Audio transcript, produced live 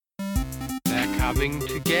Coming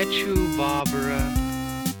to get you, Barbara.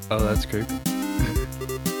 Oh, that's creepy.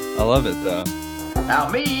 I love it, though. Now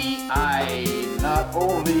me, I not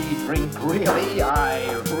only drink really,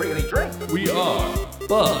 I really drink. We are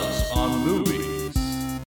Buzz on Movies.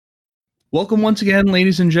 Welcome once again,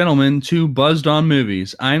 ladies and gentlemen, to Buzzed on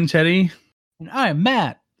Movies. I'm Teddy. And I'm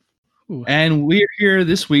Matt. Ooh. And we're here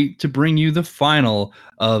this week to bring you the final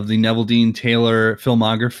of the Neville Dean Taylor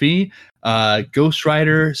filmography, Ghost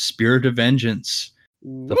Rider: Spirit of Vengeance.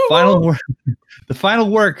 The final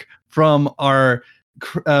work from our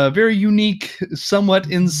very unique,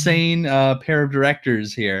 somewhat insane pair of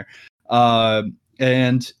directors here,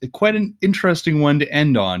 and quite an interesting one to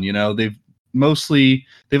end on. You know, they've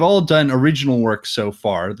all done original work so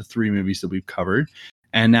far, the three movies that we've covered.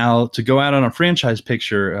 And now to go out on a franchise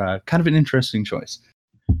picture, kind of an interesting choice.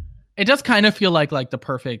 It does kind of feel like the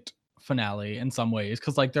perfect finale in some ways,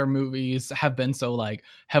 because like their movies have been so like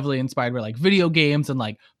heavily inspired by like video games and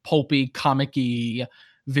like pulpy, comic-y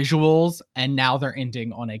visuals, and now they're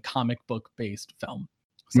ending on a comic book based film.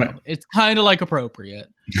 So right. It's kind of like appropriate.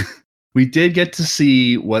 We did get to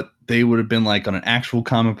see what they would have been like on an actual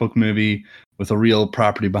comic book movie with a real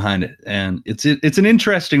property behind it, and it's an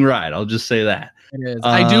interesting ride. I'll just say that. It is.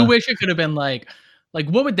 I do wish it could have been like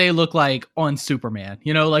what would they look like on Superman?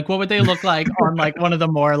 You know, like what would they look like on like one of the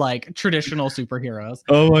more like traditional superheroes?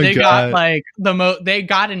 Oh my they god! Got like they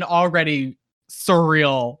got an already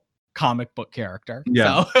surreal comic book character.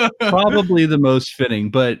 Yeah, so. Probably the most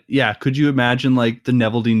fitting. But yeah, could you imagine like the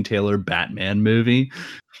Neville Dean Taylor Batman movie?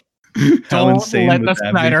 How insane let would the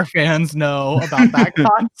that Snyder be? fans know about that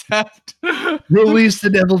concept. Release the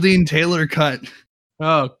Neville Dean Taylor cut.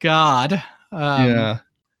 Oh God. Yeah.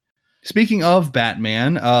 Speaking of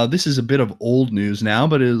Batman, this is a bit of old news now,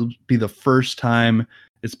 but it'll be the first time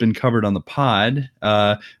it's been covered on the pod.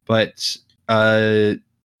 What's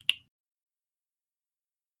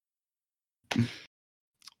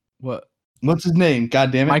his name?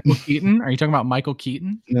 God damn it. Michael Keaton? Are you talking about Michael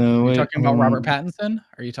Keaton? No. Are you talking about Robert Pattinson?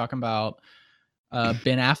 Are you talking about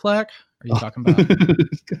Ben Affleck? Are you talking about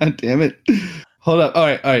God damn it. Hold up. All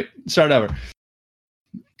right. Start over.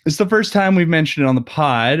 It's the first time we've mentioned it on the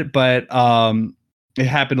pod, but it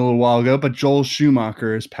happened a little while ago. But Joel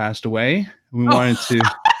Schumacher has passed away. We wanted to.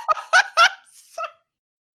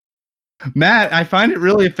 Matt, I find it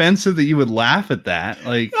really offensive that you would laugh at that.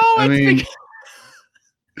 Like, no, I mean,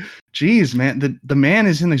 geez, man, the man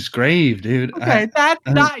is in his grave, dude. Okay, that's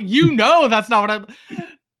not. That's not what I'm.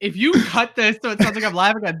 If you cut this so it sounds like I'm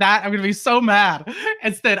laughing at that, I'm gonna be so mad.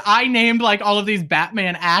 Instead, I named like all of these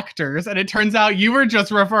Batman actors, and it turns out you were just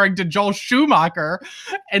referring to Joel Schumacher,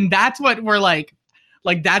 and that's what we're like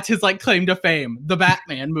that's his like claim to fame. The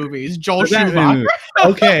Batman movies, Joel Schumacher.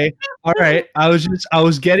 Okay, all right. I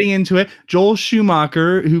was getting into it. Joel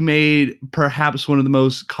Schumacher, who made perhaps one of the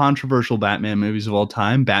most controversial Batman movies of all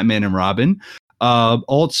time, Batman and Robin.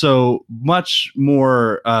 Also much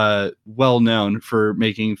more well known for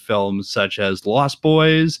making films such as Lost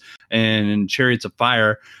Boys and Chariots of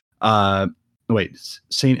Fire. Wait,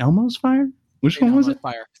 St. Elmo's Fire? Which one was it?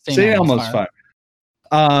 Fire. St. Elmo's Fire.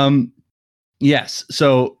 Yes.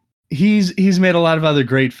 So he's made a lot of other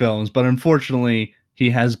great films, but unfortunately, he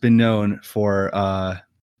has been known for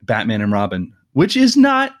Batman and Robin, which is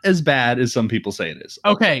not as bad as some people say it is.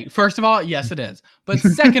 Okay, first of all, yes, it is. But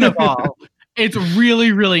second of all, it's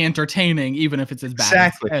really, really entertaining, even if it's as bad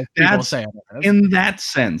exactly. as people say it is. In that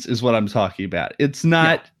sense is what I'm talking about. It's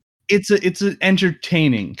not. Yeah. It's an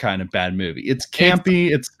entertaining kind of bad movie. It's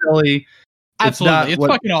campy. It's silly. Absolutely, it's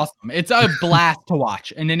fucking awesome. It's a blast to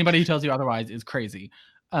watch, and anybody who tells you otherwise is crazy.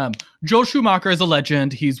 Joel Schumacher is a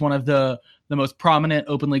legend. He's one of the most prominent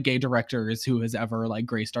openly gay directors who has ever like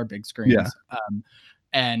graced our big screens. Yeah.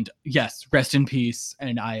 And yes, rest in peace.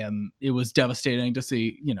 And it was devastating to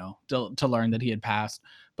see, to learn that he had passed,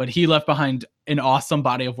 but he left behind an awesome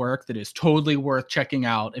body of work that is totally worth checking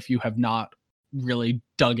out if you have not really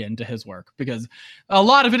dug into his work, because a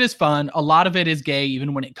lot of it is fun. A lot of it is gay,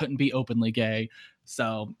 even when it couldn't be openly gay.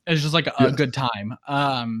 So it's just like a good time.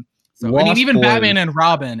 Even Boys. Batman and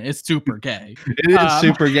Robin is super gay. It is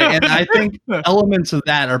super gay. And I think elements of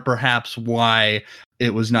that are perhaps why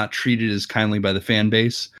it was not treated as kindly by the fan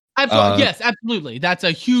base. Absolutely. Yes, absolutely. That's a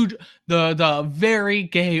huge, the very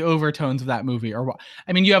gay overtones of that movie.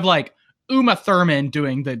 You have like Uma Thurman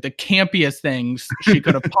doing the campiest things she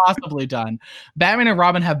could have possibly done. Batman and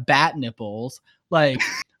Robin have bat nipples. Like,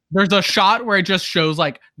 there's a shot where it just shows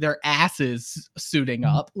like their asses suiting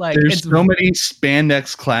up. Like, there's so many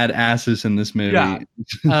spandex clad asses in this movie. Yeah.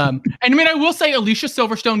 I will say Alicia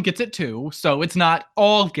Silverstone gets it too, so it's not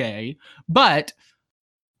all gay, but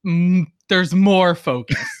there's more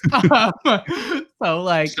focus. So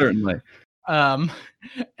like Certainly.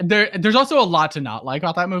 there's also a lot to not like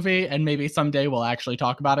about that movie, and maybe someday we'll actually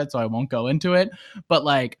talk about it, so I won't go into it. But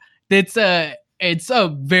like it's a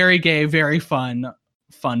very gay, very fun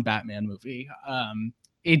Batman movie.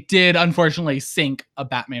 It did unfortunately sink a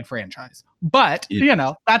Batman franchise, but you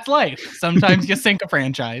know, that's life. Sometimes you sink a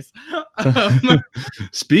franchise.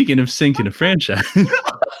 Speaking of sinking a franchise,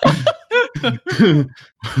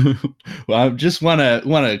 well, I just want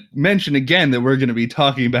to mention again that we're going to be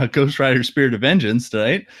talking about Ghost Rider: Spirit of Vengeance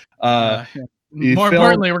tonight. More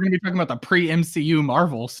importantly, we're going to be talking about the pre-MCU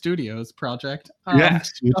Marvel Studios project. Yes,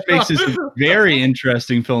 which makes this a very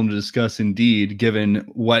interesting film to discuss indeed, given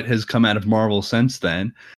what has come out of Marvel since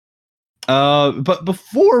then. But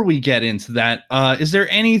before we get into that, is there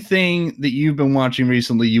anything that you've been watching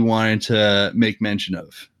recently you wanted to make mention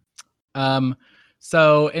of?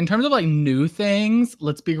 So in terms of like new things,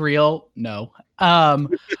 let's be real, no.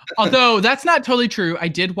 Although that's not totally true. I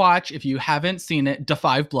did watch, if you haven't seen it, Da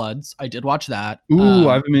 5 Bloods. I did watch that. Ooh,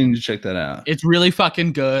 I've been meaning to check that out. It's really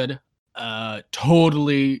fucking good.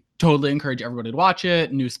 Totally encourage everybody to watch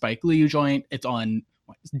it. New Spike Lee joint. It's on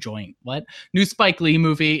New Spike Lee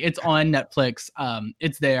movie. It's on Netflix.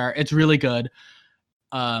 It's there. It's really good.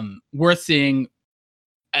 Worth seeing.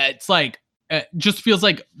 It's like it just feels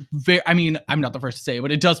like I mean, I'm not the first to say it,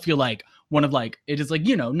 but it does feel like one of like, it is like,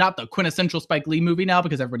 you know, not the quintessential Spike Lee movie now,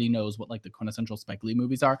 because everybody knows what like the quintessential Spike Lee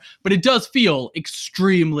movies are, but it does feel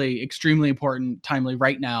extremely important, timely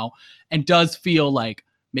right now, and does feel like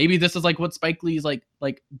maybe this is like what Spike Lee's like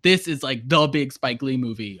this is like the big Spike Lee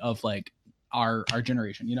movie of like our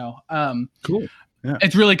generation, you know? Cool. Yeah.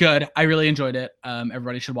 It's really good. I really enjoyed it.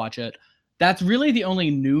 Everybody should watch it. That's really the only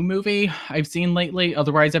new movie I've seen lately.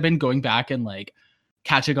 Otherwise, I've been going back and like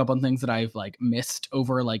catching up on things that I've like missed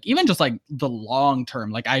over like even just like the long term.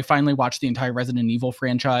 Like I finally watched the entire Resident Evil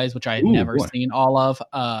franchise, which I had never seen all of.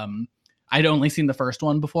 I'd only seen the first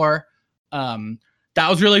one before. That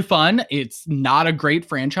was really fun. It's not a great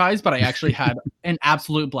franchise, but I actually had an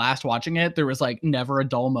absolute blast watching it. There was like never a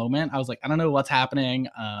dull moment. I was like, I don't know what's happening.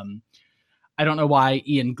 I don't know why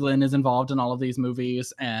Ian Glenn is involved in all of these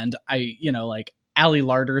movies. And I, you know, like Ali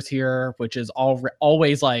Larter's here, which is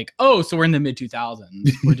always like, oh, so we're in the mid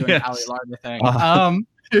 2000s. We're doing an Ali Larter thing.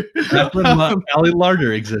 That's when Ali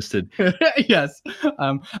Larter existed. Yes.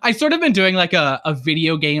 I sort of been doing like a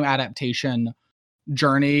video game adaptation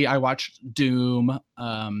journey. I watched Doom.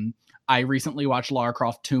 I recently watched Lara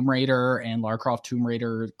Croft Tomb Raider and Lara Croft Tomb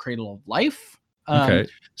Raider Cradle of Life. Okay.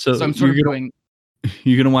 So I'm sort of doing...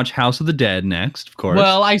 You're going to watch House of the Dead next, of course.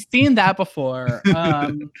 Well, I've seen that before.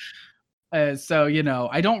 So, you know,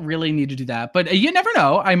 I don't really need to do that. But you never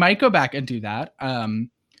know. I might go back and do that.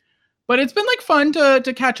 But it's been like fun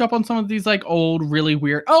to catch up on some of these like old, really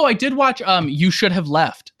weird... Oh, I did watch You Should Have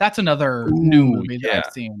Left. That's another new movie that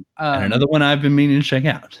I've seen. And another one I've been meaning to check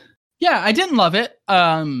out. Yeah, I didn't love it.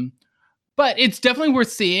 But it's definitely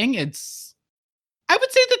worth seeing. I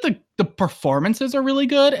would say that the performances are really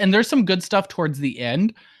good, and there's some good stuff towards the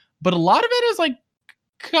end, but a lot of it is like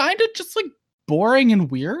kind of just like boring and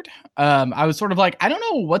weird. I was sort of like, I don't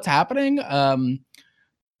know what's happening.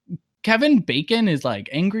 Kevin Bacon is like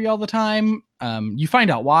angry all the time. You find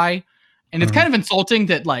out why, and it's kind of insulting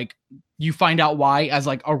that like you find out why as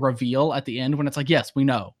like a reveal at the end when it's like, yes, we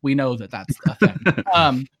know that that's a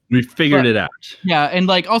thing. We figured it out. Yeah, and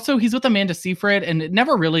like also he's with Amanda Seyfried, and it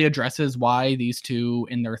never really addresses why these two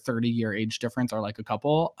in their 30-year age difference are like a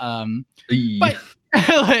couple. But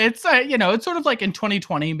it's you know, it's sort of like in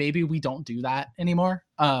 2020 maybe we don't do that anymore.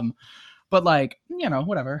 But like, you know,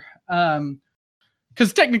 whatever.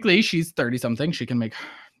 Because technically she's 30 something, she can make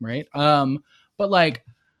right. But like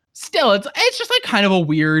still it's just like kind of a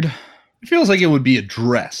weird. It feels like it would be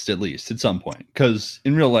addressed at least at some point, because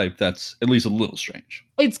in real life that's at least a little strange.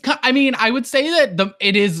 I mean, I would say that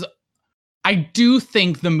it is. I do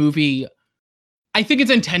think the movie. I think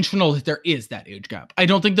it's intentional that there is that age gap. I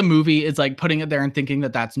don't think the movie is like putting it there and thinking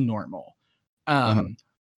that that's normal.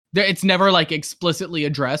 It's never like explicitly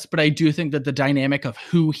addressed, but I do think that the dynamic of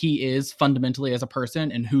who he is fundamentally as a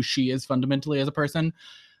person and who she is fundamentally as a person,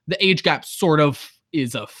 the age gap sort of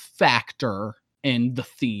is a factor in the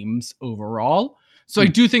themes overall. So I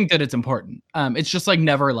do think that it's important. It's just like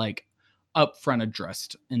never like upfront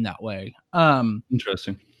addressed in that way.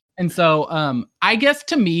 Interesting. And so I guess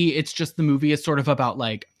to me, it's just the movie is sort of about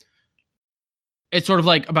like, it's sort of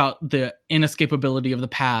like about the inescapability of the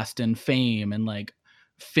past and fame and like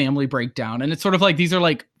family breakdown. And it's sort of like, these are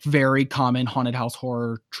like very common haunted house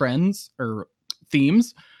horror trends or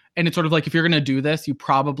themes. And it's sort of like, if you're going to do this, you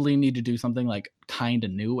probably need to do something like kind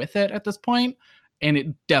of new with it at this point. and it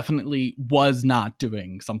definitely was not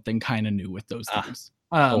doing something kind of new with those themes.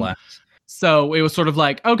 Alas. So it was sort of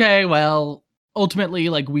like, okay, well, ultimately,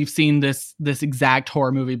 like we've seen this exact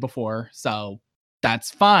horror movie before, so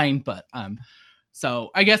that's fine. But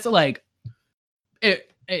so I guess like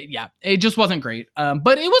it just wasn't great.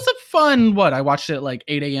 But it was a fun. I watched it at like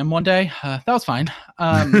 8 a.m. one day. That was fine.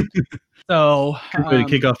 So Good way to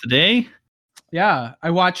kick off the day. yeah, I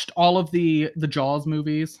watched all of the Jaws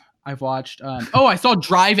movies. I've watched. I saw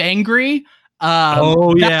Drive Angry. That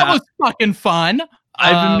was fucking fun.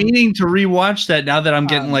 I've been meaning to rewatch that now that I'm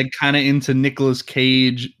getting like kind of into Nicolas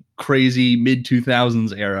Cage crazy mid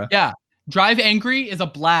 2000s era. Yeah, Drive Angry is a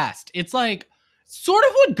blast. It's like sort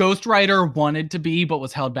of what Ghost Rider wanted to be, but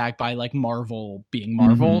was held back by like Marvel being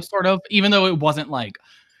Marvel, sort of. Even though it wasn't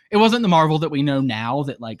the Marvel that we know now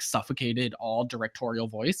that like suffocated all directorial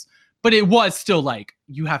voice, but it was still like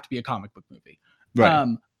you have to be a comic book movie.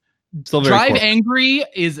 Right. Drive Angry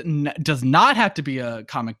does not have to be a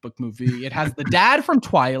comic book movie. It has the dad from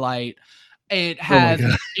Twilight. It has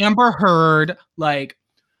Amber Heard. Like,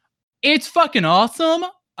 it's fucking awesome.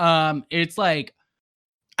 It's like,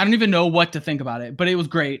 I don't even know what to think about it, but it was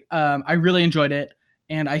great. I really enjoyed it,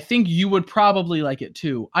 and I think you would probably like it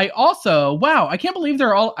too. I also, I can't believe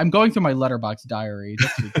I'm going through my Letterboxd diary,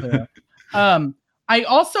 just to be clear. I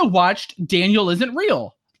also watched Daniel Isn't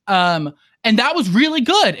Real. And that was really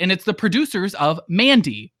good. And it's the producers of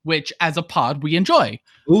Mandy, which as a pod we enjoy.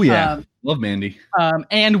 Oh yeah. Love Mandy.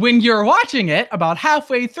 And when you're watching it about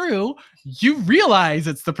halfway through, you realize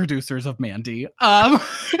it's the producers of Mandy. Oh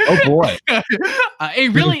boy.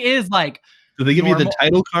 It really is like. Do they give you the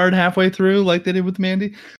title card halfway through like they did with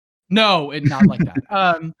Mandy? No, not like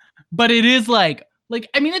that. But it is like,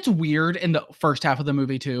 I mean, it's weird in the first half of the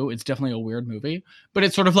movie too. It's definitely a weird movie, but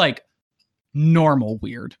it's sort of like normal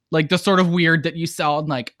weird, like the sort of weird that you saw in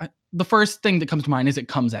like the first thing that comes to mind is It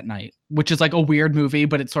Comes at Night, which is like a weird movie,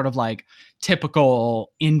 but it's sort of like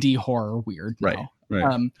typical indie horror weird. Right.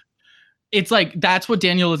 It's like that's what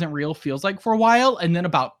Daniel Isn't Real feels like for a while, and then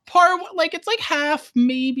about it's like half,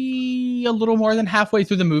 maybe a little more than halfway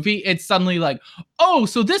through the movie, it's suddenly like, oh,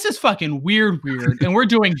 so this is fucking weird, and we're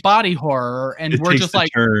doing body horror, and we're just like,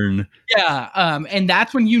 turn. Yeah, and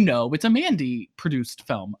that's when you know it's a Mandy produced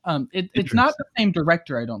film. It's not the same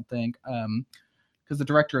director, I don't think, because the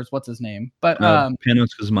director is what's his name, but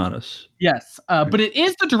Panos Cosmatos. Yes, but it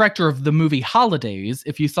is the director of the movie Holidays.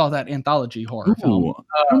 If you saw that anthology horror film,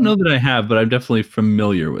 I don't know that I have, but I'm definitely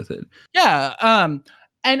familiar with it. Yeah,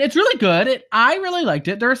 and it's really good. I really liked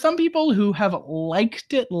it. There are some people who have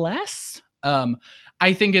liked it less.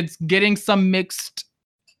 I think it's getting some mixed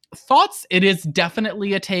thoughts. It is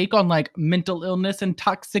definitely a take on like mental illness and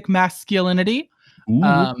toxic masculinity.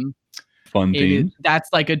 Fun theme. That's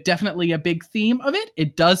like definitely a big theme of it.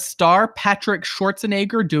 It does star Patrick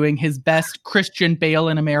Schwarzenegger doing his best Christian Bale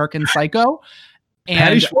in American Psycho. And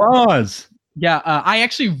Patty Schwartz. Yeah, I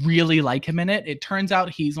actually really like him in it. It turns out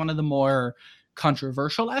he's one of the more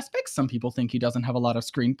controversial aspects. Some people think he doesn't have a lot of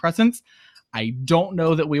screen presence. I don't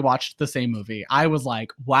know that we watched the same movie. I was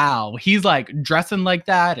like, wow, he's like dressing like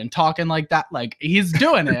that and talking like that. Like he's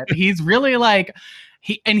doing it. He's really like,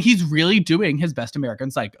 he's really doing his best American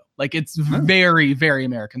Psycho. Like it's very, very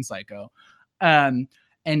American Psycho. And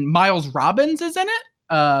Miles Robbins is in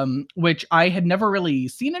it, which I had never really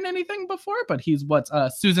seen in anything before, but he's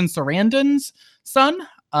Susan Sarandon's son,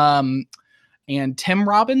 and Tim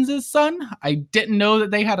Robbins' son. I didn't know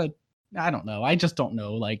that they had I don't know. I just don't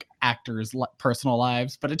know like actors' personal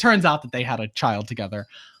lives, but it turns out that they had a child together.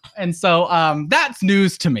 And so that's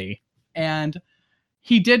news to me. And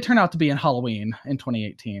he did turn out to be in Halloween in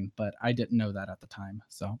 2018, but I didn't know that at the time.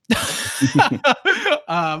 So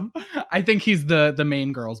I think he's the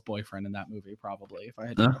main girl's boyfriend in that movie, probably, if I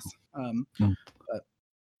had to guess.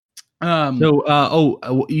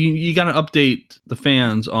 You got to update the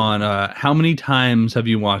fans on how many times have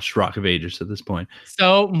you watched Rock of Ages at this point?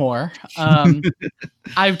 So more.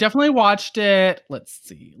 I've definitely watched it. Let's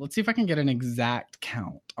see if I can get an exact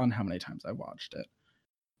count on how many times I watched it.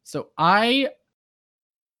 So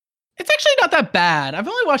it's actually not that bad. I've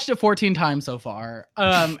only watched it 14 times so far.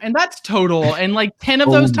 And that's total. And like 10 of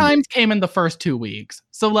those times came in the first 2 weeks.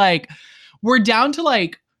 So like we're down to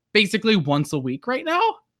like basically once a week right now.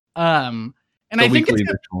 And I think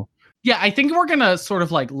I think we're gonna sort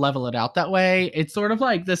of like level it out that way. It's sort of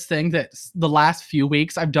like this thing that the last few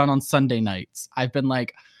weeks I've done on Sunday nights. I've been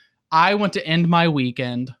like, I want to end my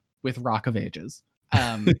weekend with Rock of Ages.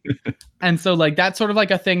 And so like that's sort of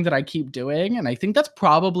like a thing that I keep doing, and I think that's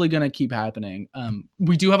probably going to keep happening.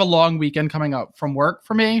 We do have a long weekend coming up from work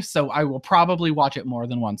for me, so I will probably watch it more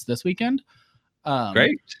than once this weekend.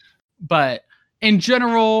 Great. But in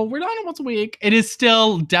general, we're not once a week. It is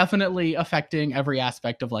still definitely affecting every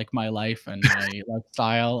aspect of like my life and my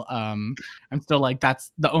lifestyle. I'm still like,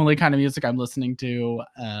 that's the only kind of music I'm listening to.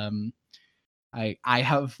 I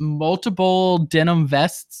have multiple denim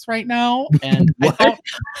vests right now, and I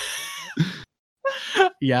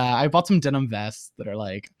bought some denim vests that are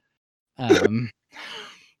like, listen,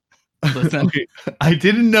 Okay, I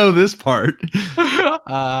didn't know this part.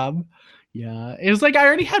 yeah, it was like I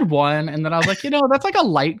already had one, and then I was like, that's like a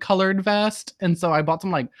light colored vest, and so I bought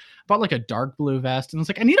like a dark blue vest, and I was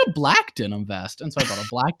like, I need a black denim vest, and so I bought a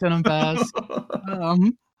black denim vest.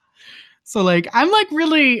 So like I'm like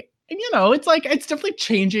really, it's like it's definitely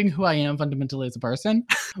changing who I am fundamentally as a person,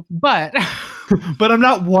 but But I'm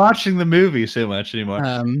not watching the movie so much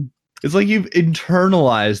anymore. It's like you've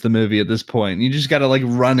internalized the movie at this point. You just got it like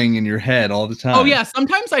running in your head all the time. oh yeah,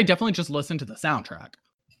 sometimes I definitely just listen to the soundtrack.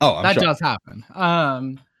 Oh, I'm that sure. does happen.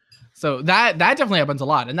 So that definitely happens a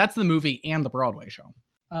lot, and that's the movie and the Broadway show.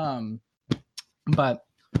 But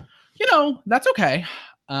that's okay.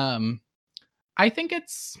 I think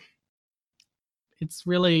it's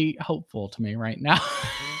really helpful to me right now.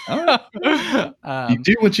 All right. You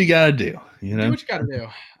do what you gotta do. You know. Do what you gotta do.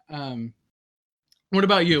 What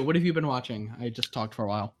about you? What have you been watching? I just talked for a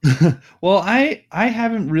while. Well, I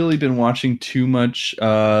haven't really been watching too much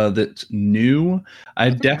that's new.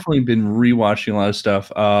 I've definitely been rewatching a lot of stuff.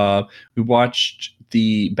 We watched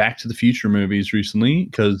the Back to the Future movies recently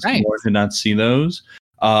because Lauren did not see those.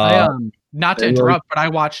 Not to interrupt, but I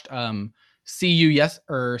watched See You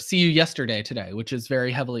Yesterday today, which is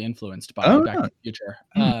very heavily influenced by Back to the Future.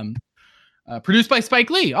 Produced by Spike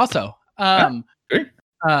Lee, also. Great.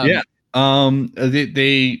 Yeah.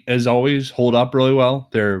 They as always hold up really well.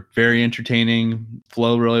 They're very entertaining,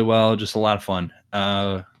 flow really well, just a lot of fun.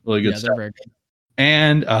 Really good stuff. Very good.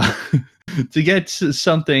 And to get to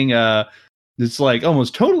something that's like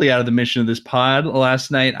almost totally out of the mission of this pod,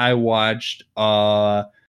 last night I watched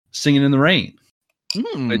Singing in the Rain,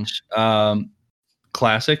 which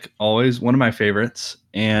classic, always one of my favorites,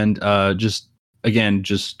 and just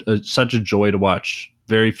such a joy to watch.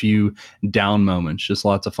 Very few down moments, just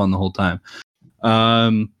lots of fun the whole time.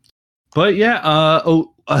 But yeah,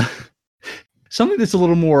 something that's a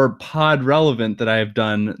little more pod relevant that I have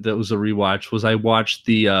done that was a rewatch was I watched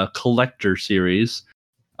the Collector series.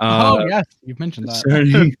 Yes, you've mentioned that.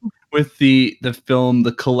 Starting with the film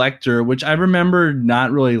The Collector, which I remember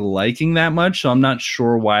not really liking that much, so I'm not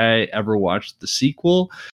sure why I ever watched the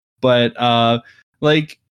sequel. But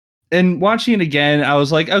and watching it again, I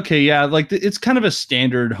was like, okay, yeah, like it's kind of a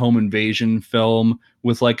standard home invasion film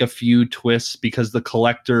with like a few twists because the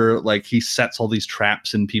Collector, like he sets all these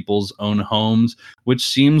traps in people's own homes, which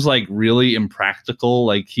seems like really impractical.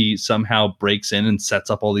 Like he somehow breaks in and sets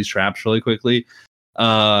up all these traps really quickly.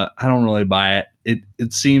 I don't really buy it.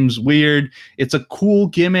 It seems weird. It's a cool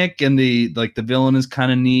gimmick, and the villain is kind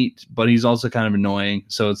of neat, but he's also kind of annoying.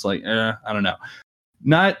 So it's like, I don't know.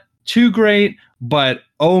 Not too great, but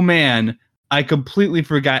oh man, I completely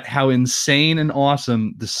forgot how insane and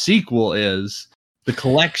awesome the sequel is. The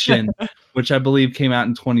Collection, which I believe came out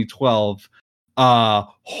in 2012.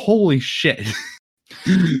 Holy shit.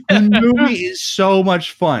 The movie is so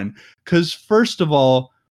much fun because first of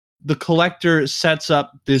all, the Collector sets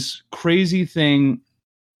up this crazy thing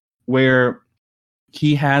where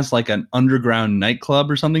he has like an underground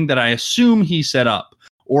nightclub or something that I assume he set up,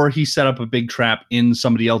 or he set up a big trap in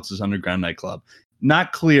somebody else's underground nightclub.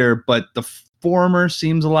 Not clear, but the former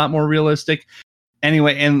seems a lot more realistic.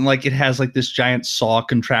 Anyway, and like it has like this giant saw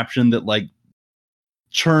contraption that like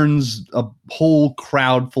churns a whole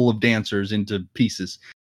crowd full of dancers into pieces.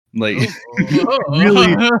 Like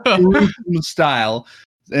really gruesome style.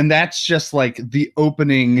 And that's just like the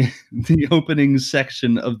opening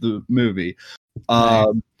section of the movie.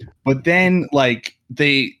 But then like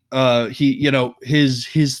his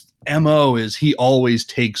MO is he always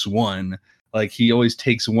takes one. Like he always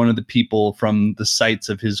takes one of the people from the sites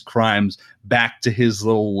of his crimes back to his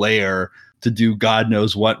little lair to do God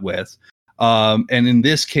knows what with. And in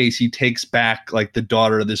this case, he takes back like the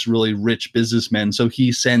daughter of this really rich businessman. So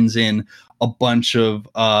he sends in a bunch of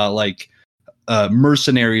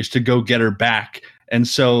mercenaries to go get her back. And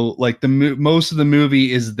so like most of the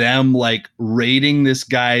movie is them like raiding this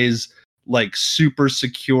guy's like super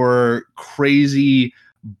secure, crazy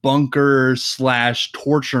bunker /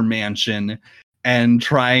 torture mansion and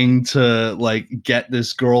trying to like get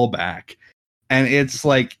this girl back. And it's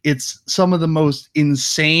some of the most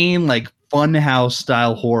insane like Funhouse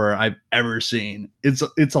style horror I've ever seen. It's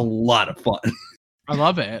a lot of fun. I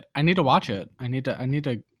love it. I need to watch it. I need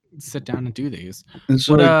to sit down and do these. And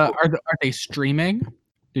so are they streaming?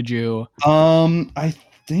 Did you? I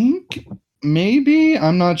think maybe,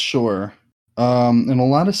 I'm not sure. And a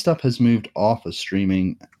lot of stuff has moved off of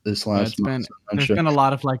streaming this last month. So I'm There's sure. been a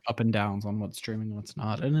lot of like up and downs on what's streaming and what's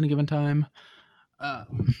not at any given time.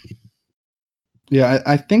 Yeah,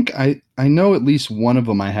 I think I know at least one of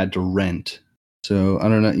them I had to rent. So I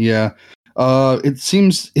don't know. Yeah. It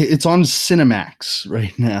seems it's on Cinemax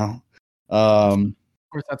right now. Of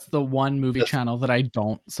course, that's the one movie channel that I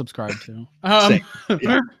don't subscribe to. Same.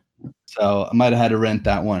 Yeah. So I might have had to rent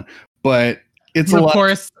that one. But it's a of lot.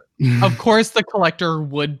 Of course, the collector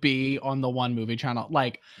would be on the one movie channel.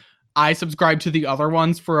 Like, I subscribe to the other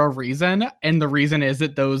ones for a reason, and the reason is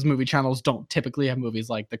that those movie channels don't typically have movies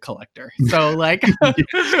like The Collector. So, like,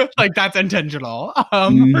 like that's intentional.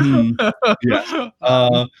 Yeah.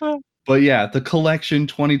 But yeah, The Collection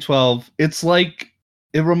 2012. It's like,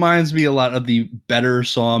 it reminds me a lot of the better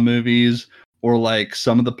Saw movies, or like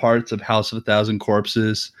some of the parts of House of a Thousand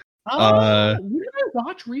Corpses. What did I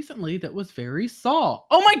watch recently that was very Saw?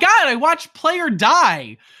 Oh my god, I watched Play or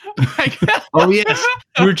Die. Oh yes,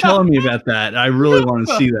 you were telling me about that. I really want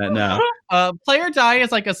to see that now. Play or Die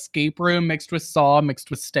is like Escape Room mixed with Saw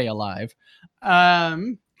mixed with Stay Alive.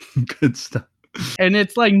 Good stuff. And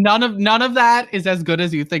it's like none of that is as good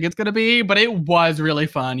as you think it's gonna be, but it was really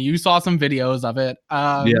fun. You saw some videos of it.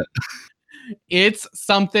 Yeah, it's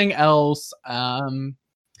something else.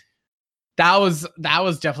 That was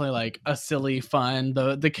definitely like a silly fun.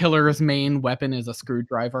 The killer's main weapon is a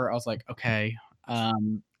screwdriver. I was like, okay,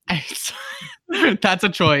 that's a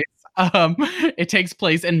choice. It takes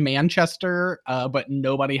place in Manchester, but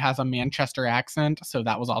nobody has a Manchester accent, so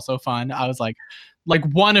that was also fun. I was like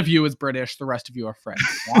one of you is British, the rest of you are French.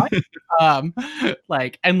 What?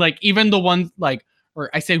 Like, and like even the ones like, or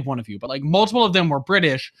I say one of you, but like multiple of them were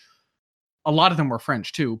British. A lot of them were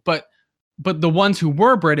French too, but the ones who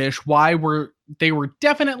were British, they were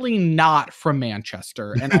definitely not from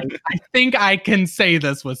Manchester, and I think I can say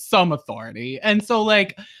this with some authority. And so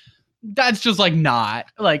like, that's just like not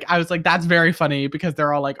like, I was like, that's very funny because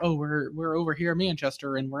they're all like, oh, we're over here in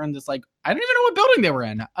Manchester and we're in this like, I don't even know what building they were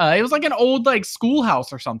in. It was like an old like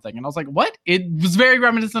schoolhouse or something, and I was like, what? It was very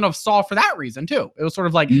reminiscent of Saw for that reason too. It was sort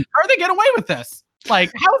of like, how are they getting away with this?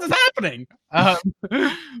 Like, how is this happening?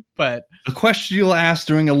 But a question you'll ask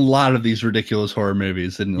during a lot of these ridiculous horror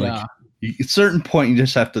movies, and like, at a certain point you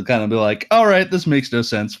just have to kind of be like, all right, this makes no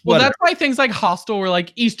sense. Well, that's why things like Hostel were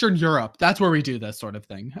like Eastern Europe. That's where we do this sort of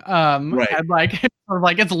thing. Right. And like, sort of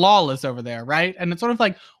like it's lawless over there, right? And it's sort of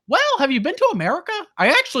like, well, have you been to America? I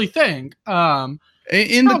actually think.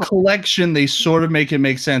 In The Collection, they sort of make it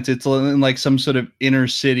make sense. It's in like some sort of inner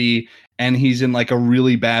city, and he's in like a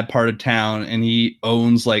really bad part of town, and he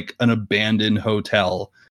owns like an abandoned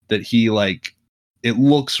hotel that he like, it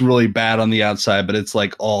looks really bad on the outside, but it's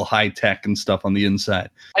like all high tech and stuff on the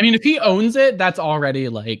inside. I mean, if he owns it, that's already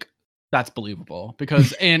like, that's believable,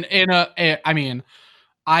 because I mean,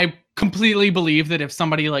 I completely believe that if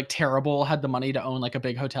somebody like terrible had the money to own like a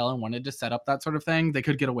big hotel and wanted to set up that sort of thing, they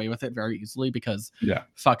could get away with it very easily because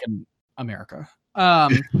fucking America.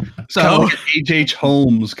 So like H.H.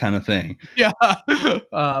 Holmes kind of thing. Yeah.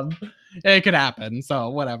 It could happen. So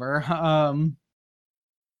whatever.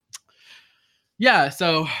 Yeah,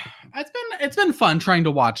 so it's been fun trying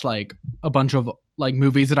to watch like a bunch of like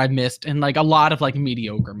movies that I've missed, and like a lot of like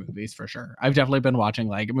mediocre movies for sure. I've definitely been watching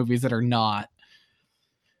like movies that are not,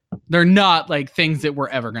 they're not like things that were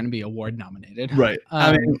ever going to be award nominated. Right.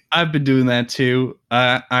 I mean, I've been doing that too.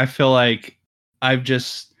 I feel like I've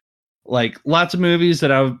just like lots of movies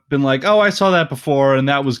that I've been like, oh, I saw that before and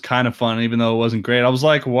that was kind of fun, even though it wasn't great. I was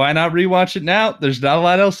like, why not rewatch it now? There's not a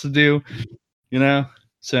lot else to do, you know?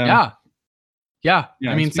 So yeah.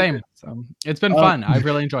 I mean, same. So it's been fun. I've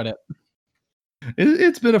really enjoyed it.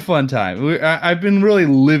 It's been a fun time. I've been really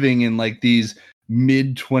living in like these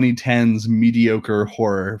mid 2010s mediocre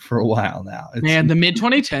horror for a while now. Man, the mid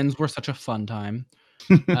 2010s were such a fun time.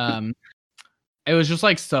 It was just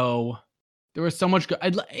like, so there was so much good,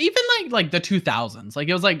 even like the 2000s, like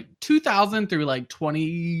it was like 2000 through like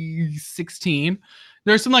 2016.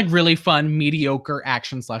 There's some like really fun mediocre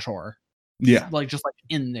action / horror. Yeah, like just like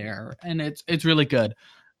in there, and it's really good.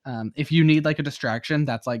 If you need like a distraction,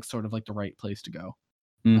 that's like sort of like the right place to go.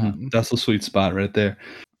 That's the sweet spot right there.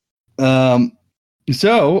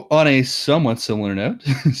 So on a somewhat similar note,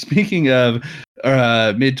 speaking of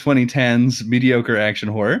mid 2010s mediocre action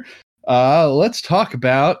horror, let's talk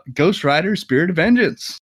about Ghost Rider: Spirit of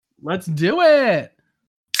Vengeance. Let's do it.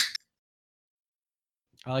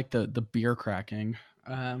 I like the beer cracking.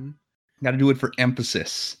 Got to do it for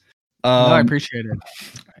emphasis. No, I appreciate it.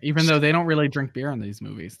 Even though they don't really drink beer in these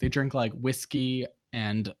movies, they drink like whiskey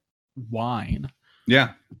and wine.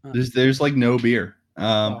 Yeah, there's like no beer.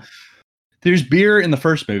 Wow. There's beer in the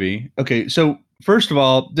first movie. Okay, so first of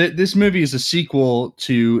all, this movie is a sequel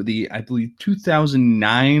to the, I believe,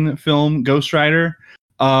 2009 film Ghost Rider.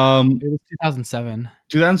 It was 2007.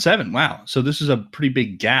 2007. Wow. So this is a pretty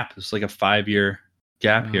big gap. It's like a 5-year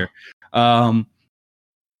gap here. And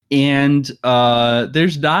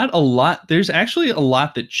there's not a lot. There's actually a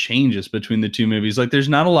lot that changes between the two movies. Like there's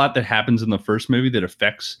not a lot that happens in the first movie that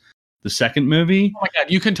affects the second movie. Oh my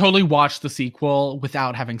God, you can totally watch the sequel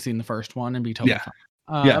without having seen the first one and be totally fine.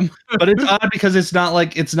 But it's odd because it's not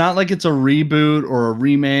like it's a reboot or a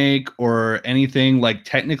remake or anything. Like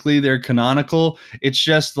technically they're canonical. It's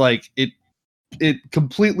just like it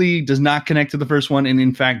completely does not connect to the first one, and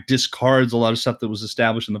in fact discards a lot of stuff that was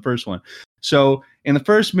established in the first one. So in the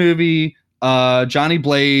first movie, Johnny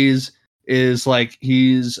Blaze is like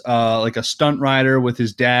he's like a stunt rider with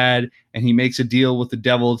his dad, and he makes a deal with the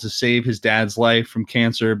devil to save his dad's life from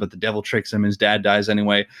cancer, but the devil tricks him. His dad dies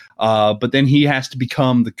anyway. But then he has to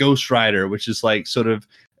become the Ghost Rider, which is like sort of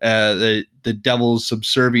the devil's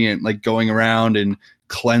subservient, like going around and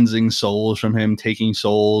cleansing souls from him, taking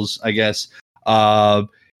souls, I guess.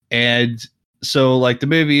 And so like the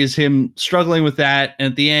movie is him struggling with that,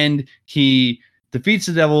 and at the end he defeats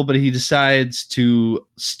the devil, but he decides to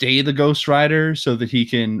stay the Ghost Rider so that he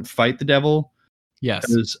can fight the devil. Yes.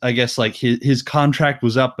 Because I guess like his contract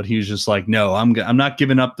was up, but he was just like, no, I'm not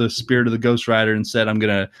giving up the spirit of the Ghost Rider. Instead, I'm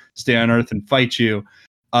going to stay on Earth and fight you.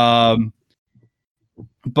 But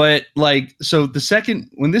like, so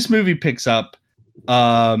when this movie picks up,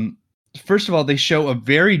 first of all, they show a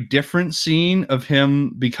very different scene of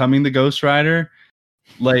him becoming the Ghost Rider.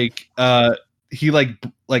 Like, he like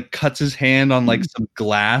cuts his hand on like some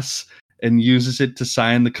glass and uses it to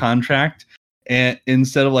sign the contract. And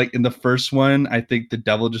instead of like in the first one, I think the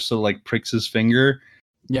devil just sort of like pricks his finger.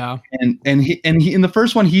 Yeah. And he in the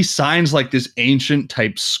first one, he signs like this ancient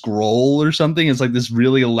type scroll or something. It's like this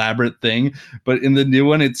really elaborate thing. But in the new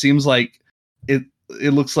one, it seems like it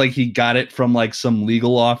looks like he got it from like some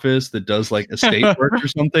legal office that does like estate work or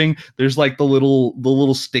something. There's like the little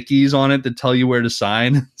stickies on it that tell you where to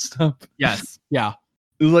sign and stuff. Yes. Yeah.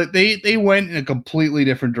 It was like they went in a completely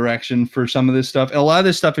different direction for some of this stuff. A lot of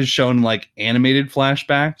this stuff is shown in like animated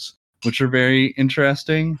flashbacks, which are very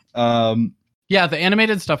interesting. Yeah, the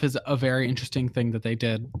animated stuff is a very interesting thing that they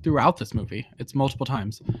did throughout this movie. It's multiple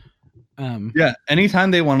times. Yeah,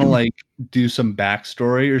 anytime they want to like do some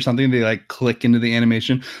backstory or something, they like click into the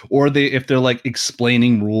animation, or if they're like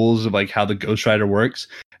explaining rules of like how the Ghost Rider works.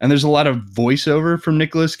 And there's a lot of voiceover from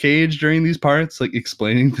Nicolas Cage during these parts, like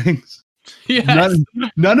explaining things. Yes.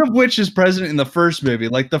 None of which is present in the first movie.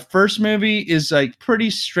 Like the first movie is like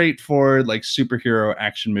pretty straightforward, like superhero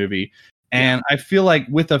action movie. And I feel like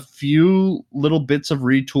with a few little bits of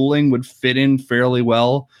retooling would fit in fairly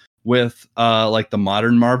well with like the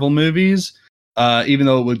modern Marvel movies, even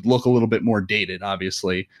though it would look a little bit more dated,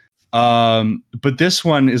 obviously. But this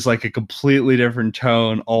one is like a completely different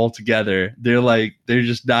tone altogether. They're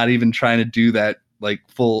just not even trying to do that like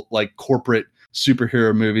full like corporate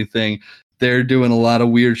superhero movie thing. They're doing a lot of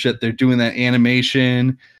weird shit. They're doing that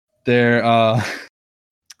animation. They're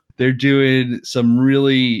doing some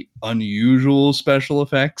really unusual special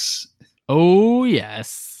effects. Oh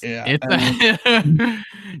yes. Yeah.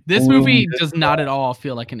 This movie does not at all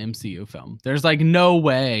feel like an MCU film. There's like no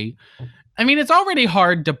way. I mean, it's already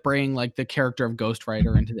hard to bring like the character of Ghost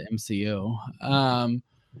Rider into the MCU.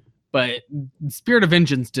 But Spirit of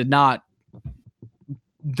Vengeance did not.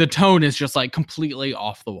 The tone is just like completely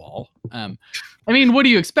off the wall. I mean, what do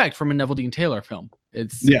you expect from a Neville Dean Taylor film?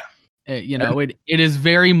 It's it is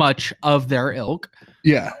very much of their ilk.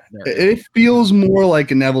 Yeah, it feels more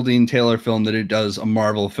like a Neville Dean Taylor film than it does a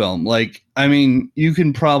Marvel film. Like, I mean, you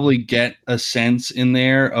can probably get a sense in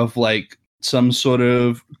there of like some sort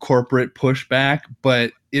of corporate pushback,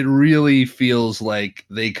 but it really feels like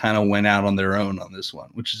they kind of went out on their own on this one,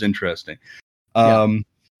 which is interesting.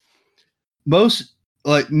 Most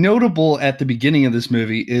like notable at the beginning of this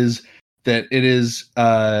movie is that it is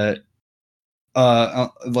like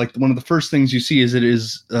one of the first things you see is it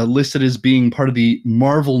is listed as being part of the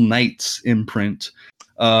Marvel Knights imprint,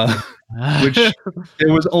 which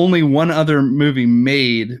there was only one other movie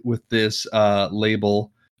made with this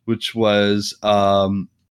label, which was Punisher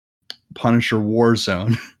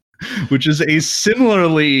Warzone, which is a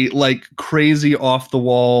similarly like crazy off the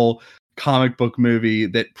wall comic book movie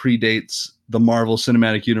that predates the Marvel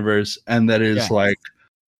Cinematic Universe and that is like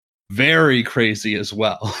very crazy as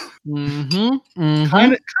well.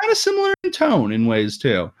 Kind of similar in tone in ways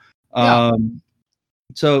too.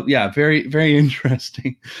 So yeah, very very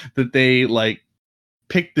interesting that they like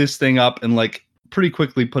picked this thing up and like pretty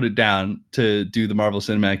quickly put it down to do the Marvel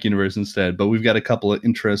Cinematic Universe instead. But we've got a couple of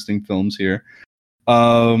interesting films here.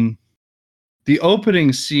 The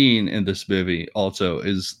opening scene in this movie also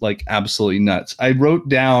is like absolutely nuts. I wrote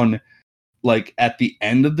down like at the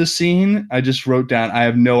end of the scene, I just wrote down, I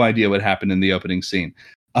have no idea what happened in the opening scene.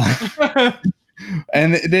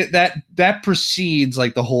 And that precedes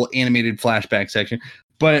like the whole animated flashback section.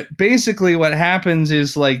 But basically what happens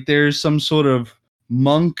is like there's some sort of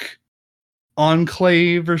monk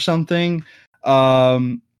enclave or something.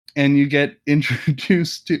 And you get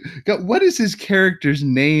introduced to God, what is his character's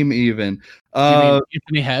name even?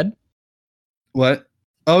 Anthony Head? What?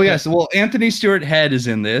 Oh yes, well Anthony Stewart Head is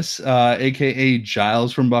in this, aka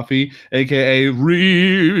Giles from Buffy, aka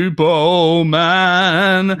Repo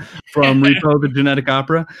Man from Repo the Genetic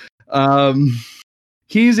Opera.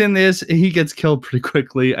 He's in this. He gets killed pretty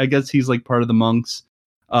quickly. I guess he's like part of the monks.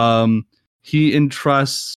 He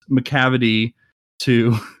entrusts Macavity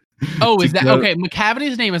to. Oh, is that okay?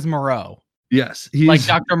 Macavity's name is Moreau. Yes, he's like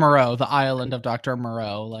Dr. Moreau, the island of Dr.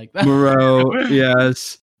 Moreau, like that. Moreau.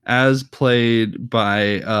 Yes, as played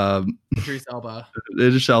by Idris Elba.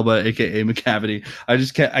 Idris Elba, aka Macavity.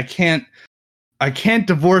 I can't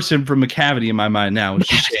divorce him from Macavity in my mind now,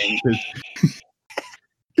 which is a shame.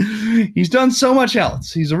 He's done so much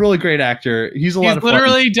else. He's a really great actor. He's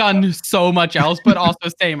literally done so much else, but also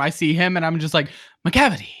same. I see him and I'm just like,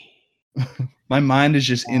 Macavity. My mind is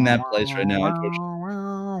just in that place right now.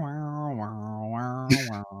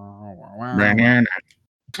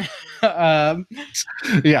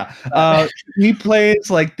 He plays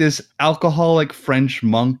like this alcoholic French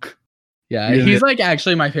monk. Yeah, he's like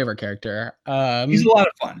actually my favorite character. He's a lot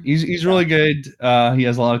of fun. He's really good. He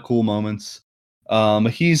has a lot of cool moments.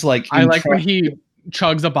 He's like I like when he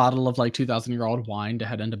chugs a bottle of like 2,000-year-old wine to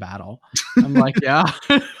head into battle. I'm like, yeah.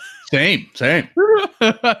 Same.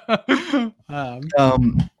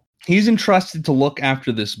 He's entrusted to look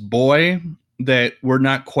after this boy that we're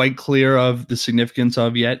not quite clear of the significance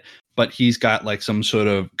of yet, but he's got like some sort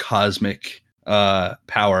of cosmic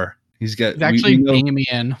power. He's actually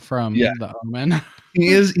Damien from The Omen.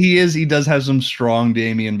 He does have some strong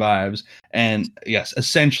Damien vibes, and yes,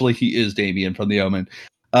 essentially he is Damien from The Omen.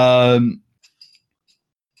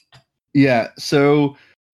 So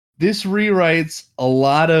this rewrites a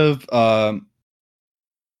lot of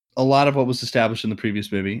what was established in the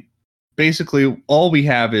previous movie. Basically, all we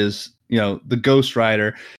have is, the Ghost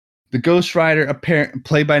Rider. The Ghost Rider,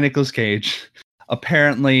 played by Nicolas Cage,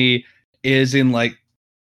 apparently is in like,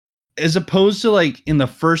 as opposed to like in the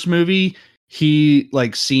first movie, he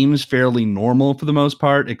like seems fairly normal for the most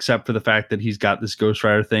part, except for the fact that he's got this Ghost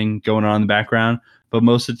Rider thing going on in the background. But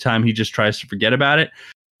most of the time, he just tries to forget about it.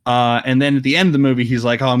 And then at the end of the movie, he's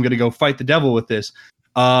like, "Oh, I'm gonna go fight the devil with this."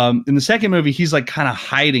 In the second movie, he's like kind of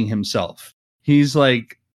hiding himself. He's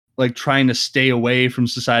like trying to stay away from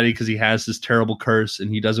society because he has this terrible curse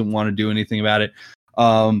and he doesn't want to do anything about it.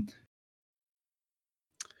 So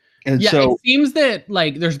it seems that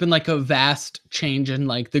like there's been like a vast change in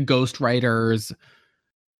like the Ghost Rider's,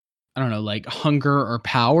 I don't know, like hunger or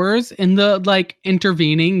powers in the like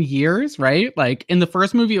intervening years, right? Like in the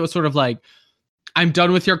first movie, it was sort of like, I'm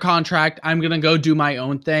done with your contract. I'm going to go do my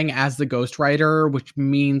own thing as the Ghost Rider, which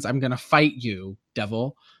means I'm going to fight you,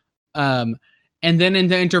 devil. And then in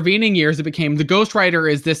the intervening years, it became the Ghost Rider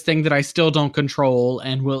is this thing that I still don't control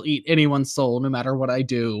and will eat anyone's soul no matter what I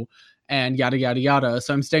do, and yada, yada, yada.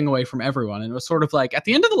 So I'm staying away from everyone. And it was sort of like at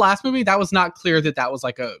the end of the last movie, that was not clear that was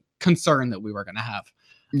like a concern that we were going to have.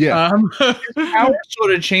 Yeah. Power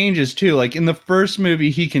sort of changes too. Like in the first movie,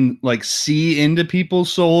 he can like see into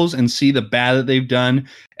people's souls and see the bad that they've done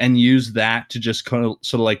and use that to just kind of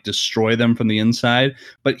sort of like destroy them from the inside.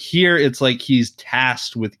 But here it's like he's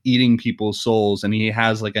tasked with eating people's souls and he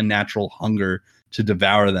has like a natural hunger to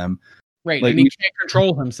devour them. Right. Like, and he can't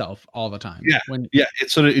control himself all the time. Yeah.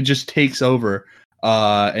 It just takes over.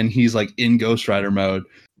 And he's like in Ghost Rider mode.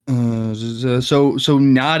 So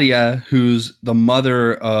Nadia, who's the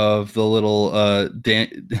mother of the little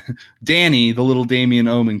Danny, the little Damien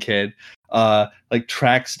Omen kid, like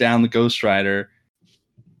tracks down the Ghost Rider.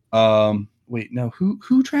 Who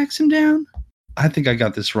tracks him down? I think I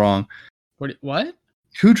got this wrong. What?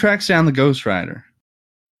 Who tracks down the Ghost Rider?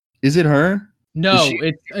 Is it her? No,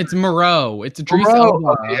 it's Moreau. It's Idris Elba.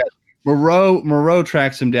 Okay, yeah. Moreau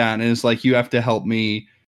tracks him down and is like, you have to help me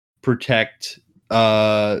protect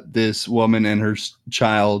this woman and her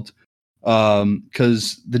child,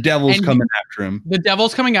 because the devil's coming after him. The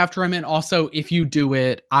devil's coming after him, and also if you do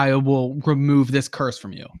it, I will remove this curse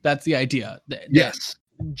from you. That's the idea. Yes.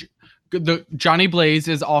 The Johnny Blaze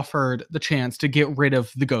is offered the chance to get rid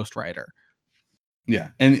of the Ghost Rider. Yeah,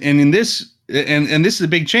 and in this and this is a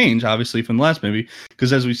big change, obviously, from the last movie,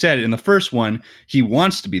 because as we said in the first one, he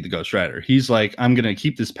wants to be the Ghost Rider. He's like, I'm gonna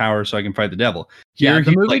keep this power so I can fight the devil. Yeah, the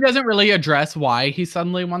he's movie like, doesn't really address why he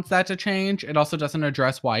suddenly wants that to change. It also doesn't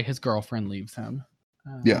address why his girlfriend leaves him.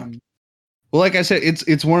 Yeah. Well, like I said,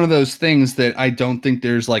 it's one of those things that I don't think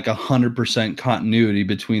there's like 100% continuity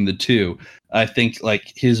between the two. I think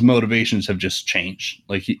like his motivations have just changed.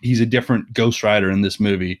 Like he's a different Ghost Rider in this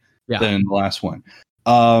movie than in the last one.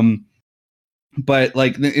 But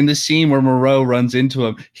like in the scene where Moreau runs into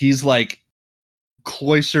him, he's like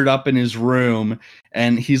cloistered up in his room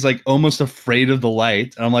and he's like almost afraid of the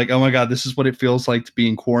light. And I'm like, oh my God, this is what it feels like to be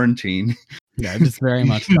in quarantine. Yeah, just very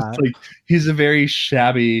much that. Like, he's a very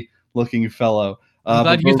shabby looking fellow. I'm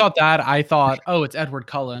glad you thought that. I thought, oh, it's Edward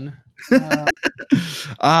Cullen.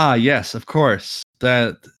 Yes, of course.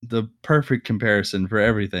 That the perfect comparison for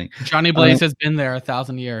everything. Johnny Blaze has been there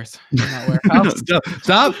 1,000 years in that warehouse. No,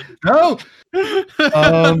 stop! No.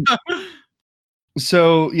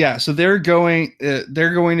 So they're going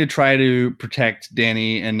to try to protect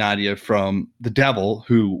Danny and Nadia from the devil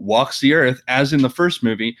who walks the earth as in the first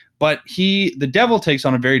movie, but the devil takes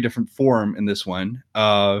on a very different form in this one.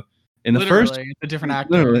 In the literally, first, it's a different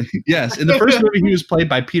actor. Literally, yes. In the first movie, he was played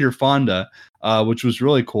by Peter Fonda, which was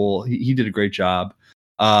really cool. He did a great job.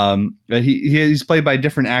 But he's played by a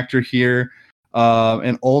different actor here,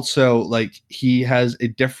 and also like he has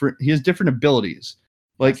different abilities.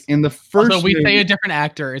 Like in the first, also, we say a different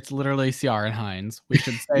actor. It's literally Ciaran Hinds. We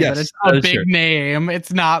should say yes, that it's a big name.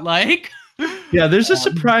 It's not like yeah. There's a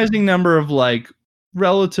surprising number of like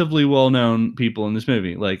relatively well-known people in this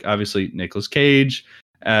movie. Like obviously Nicolas Cage,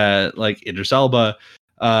 like Idris Elba.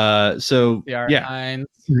 So Ciaran Hinds.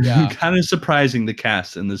 Yeah, kind of surprising the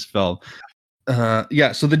cast in this film. So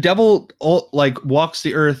the devil like walks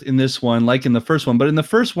the earth in this one, like in the first one. But in the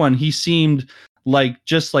first one, he seemed like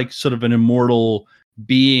just like sort of an immortal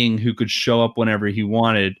being who could show up whenever he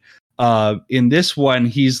wanted. In this one,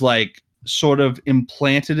 he's like sort of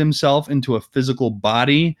implanted himself into a physical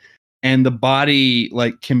body, and the body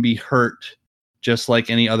like can be hurt just like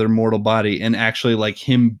any other mortal body, and actually like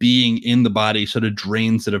him being in the body sort of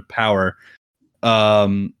drains it of power.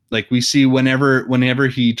 Like we see whenever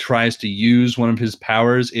he tries to use one of his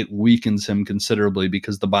powers, it weakens him considerably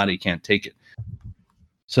because the body can't take it.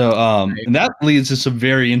 So, and that leads to some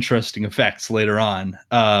very interesting effects later on.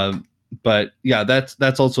 But yeah,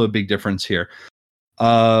 that's also a big difference here.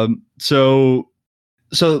 So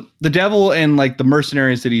the devil and like the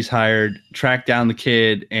mercenaries that he's hired track down the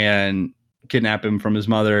kid and kidnap him from his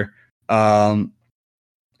mother. And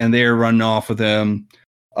they're running off with him.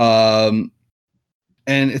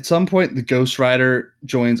 And at some point, the Ghost Rider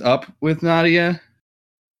joins up with Nadia,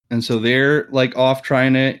 and so they're like off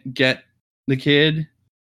trying to get the kid.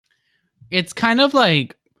 It's kind of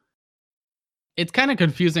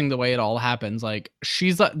confusing the way it all happens. Like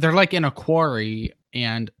they're like in a quarry,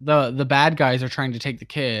 and the bad guys are trying to take the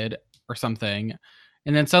kid or something,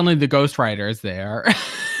 and then suddenly the Ghost Rider is there.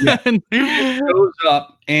 Yeah. He shows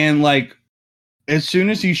up, and like as soon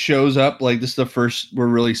as he shows up, like this is the first we're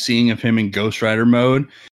really seeing of him in Ghost Rider mode.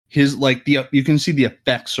 His like you can see the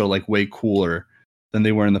effects are like way cooler than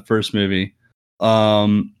they were in the first movie.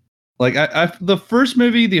 Like the first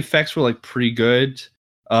movie, the effects were like pretty good.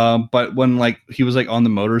 But when like he was like on the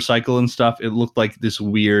motorcycle and stuff, it looked like this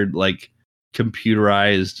weird like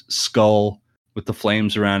computerized skull with the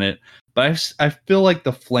flames around it. But I feel like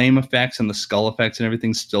the flame effects and the skull effects and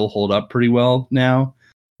everything still hold up pretty well now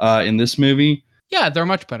in this movie. Yeah, they're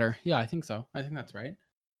much better. Yeah, I think so. I think that's right.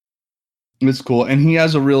 It's cool. And he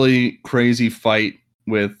has a really crazy fight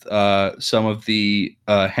with some of the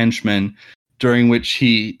henchmen, during which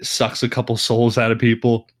he sucks a couple souls out of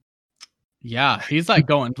people. Yeah, he's like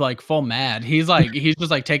going like full mad. He's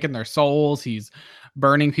just like taking their souls. He's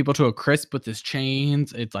burning people to a crisp with his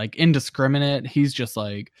chains. It's like indiscriminate. He's just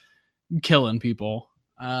like killing people.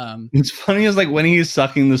 It's funny is like when he's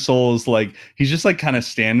sucking the souls, like he's just like kind of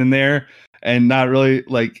standing there and not really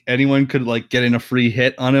like anyone could like get in a free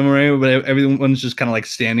hit on him or anything, but everyone's just kind of like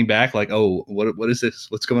standing back like, oh, what is this?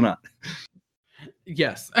 What's going on?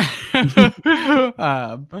 Yes.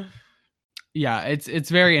 Yeah, it's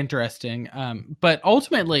very interesting. But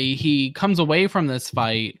ultimately he comes away from this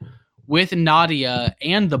fight with Nadia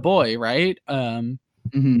and the boy, right?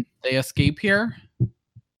 They escape here.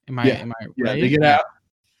 Am I right? Yeah, they get out.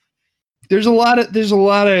 There's a lot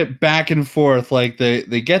of back and forth. Like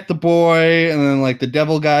they get the boy, and then like the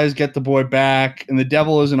devil guys get the boy back, and the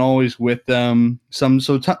devil isn't always with them.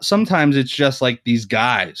 Sometimes it's just like these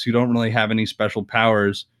guys who don't really have any special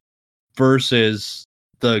powers versus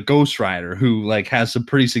the Ghost Rider who like has some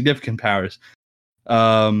pretty significant powers.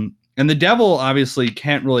 And the devil obviously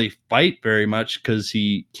can't really fight very much because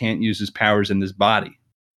he can't use his powers in his body.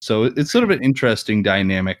 So it's sort of an interesting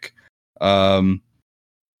dynamic. There's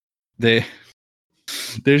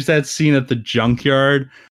that scene at the junkyard.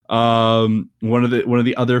 One of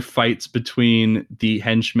the other fights between the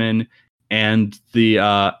henchmen and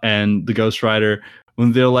the Ghost Rider,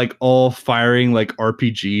 when they're like all firing like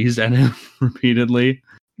RPGs at him repeatedly,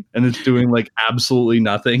 and it's doing like absolutely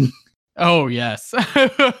nothing. Oh yes.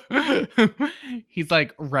 He's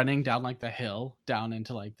like running down like the hill down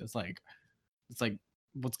into like this like it's like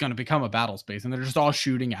what's gonna become a battle space, and they're just all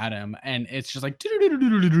shooting at him, and it's just like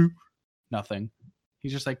nothing.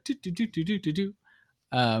 He's just like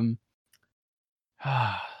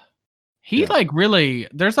he like really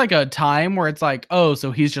there's like a time where it's like, oh,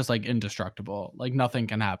 so he's just like indestructible, like nothing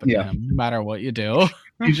can happen to him no matter what you do.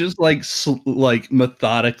 He's just like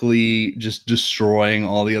methodically just destroying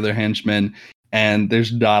all the other henchmen, and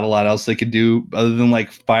there's not a lot else they could do other than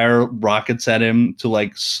like fire rockets at him to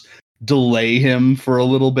like delay him for a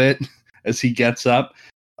little bit as he gets up.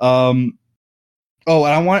 And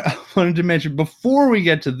I wanted to mention before we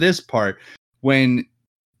get to this part, when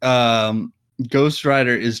Ghost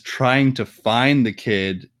Rider is trying to find the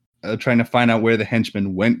kid, trying to find out where the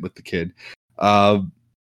henchman went with the kid.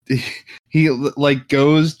 He like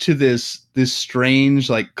goes to this strange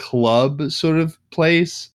like club sort of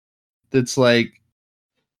place that's like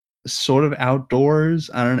sort of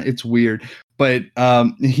outdoors. I don't know. It's weird, but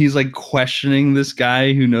he's like questioning this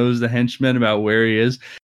guy who knows the henchman about where he is,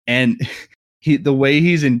 and the way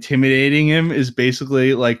he's intimidating him is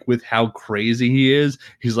basically like with how crazy he is.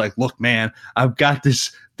 He's like, look, man, I've got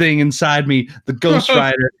this thing inside me, the Ghost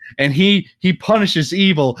Rider, and he punishes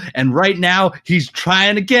evil. And right now he's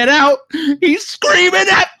trying to get out. He's screaming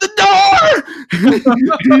at the door.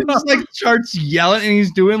 He just like starts yelling, and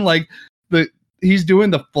he's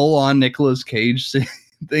doing the full on Nicolas Cage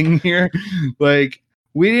thing here. Like,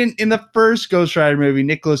 we didn't in the first Ghost Rider movie,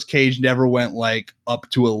 Nicolas Cage never went like up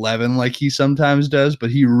to 11 like he sometimes does,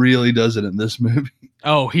 but he really does it in this movie.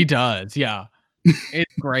 Oh, he does. Yeah.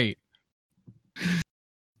 It's great.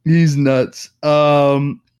 He's nuts.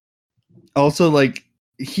 Also, like,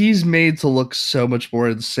 he's made to look so much more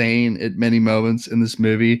insane at many moments in this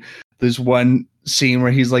movie. There's one scene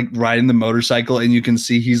where he's like riding the motorcycle, and you can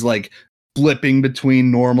see he's like flipping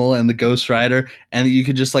between normal and the Ghost Rider, and you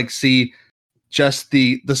could just like see just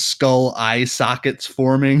the skull eye sockets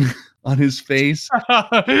forming on his face.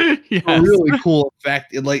 Yes. A really cool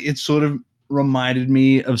effect. It sort of reminded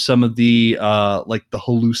me of some of the like the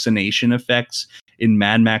hallucination effects in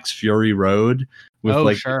Mad Max Fury Road with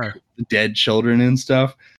the dead children and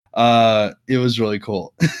stuff. It was really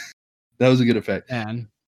cool. That was a good effect. Man.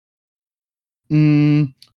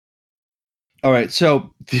 All right,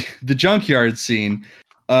 so the junkyard scene.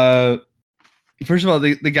 First of all,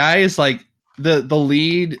 the guy is like the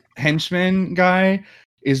lead henchman guy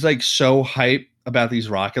is like so hype about these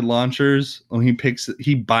rocket launchers when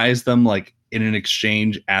he buys them like in an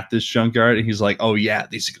exchange at this junkyard, and he's like, oh yeah,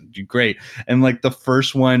 these are gonna do great. And like the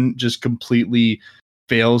first one just completely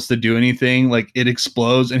fails to do anything. Like it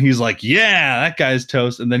explodes, and he's like, yeah, that guy's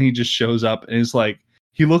toast. And then he just shows up, and he's like,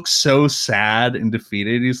 he looks so sad and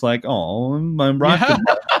defeated. He's like, oh, my rocket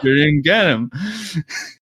launcher didn't get him.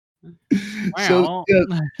 Wow. So yeah,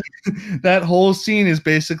 that whole scene is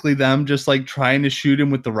basically them just like trying to shoot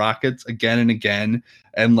him with the rockets again and again,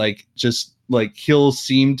 and like just like he'll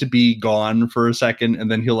seem to be gone for a second,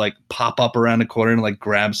 and then he'll like pop up around a corner and like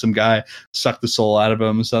grab some guy, suck the soul out of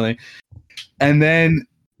him or something. And then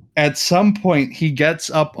at some point he gets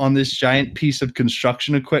up on this giant piece of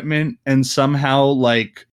construction equipment and somehow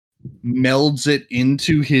like melds it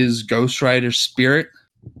into his Ghost Rider spirit.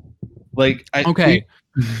 Like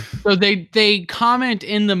so they comment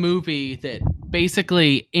in the movie that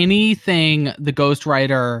basically anything the Ghost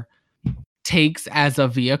Rider takes as a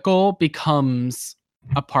vehicle becomes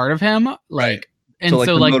a part of him. Like, and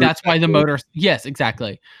so that's why the motor. Yes,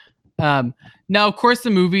 exactly. Now, of course, the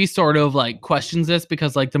movie sort of like questions this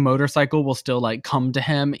because like the motorcycle will still like come to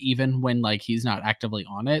him even when like he's not actively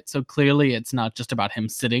on it. So clearly it's not just about him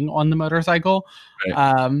sitting on the motorcycle.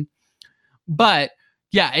 Right. But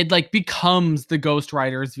yeah, it like becomes the Ghost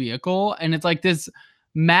Rider's vehicle, and it's like this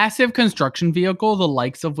massive construction vehicle, the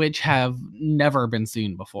likes of which have never been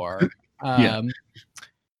seen before.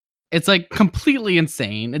 It's like completely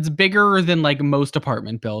insane. It's bigger than like most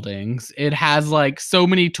apartment buildings. It has like so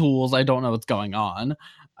many tools. I don't know what's going on.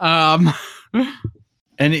 And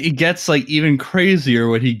it gets like even crazier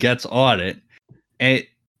when he gets on it. And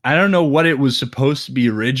I don't know what it was supposed to be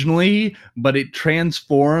originally, but it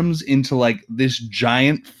transforms into like this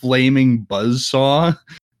giant flaming buzzsaw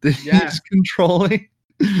that he's controlling.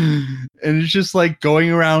 And it's just like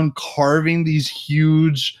going around carving these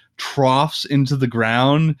huge troughs into the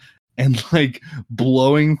ground and like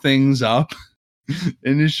blowing things up.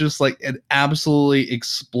 And it's just like an absolutely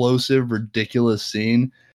explosive, ridiculous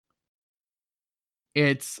scene.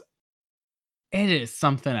 It is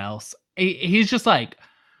something else. He's just like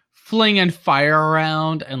flinging fire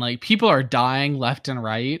around and like people are dying left and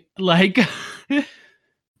right. Like,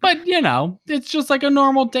 but you know, it's just like a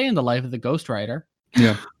normal day in the life of the Ghost Rider.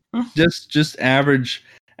 Yeah. just average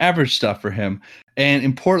stuff for him. And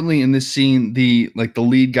importantly in this scene, the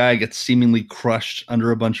lead guy gets seemingly crushed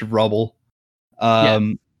under a bunch of rubble.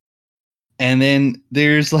 And then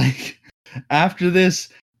there's like after this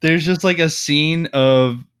there's just like a scene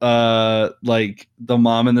of like the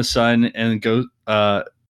mom and the son and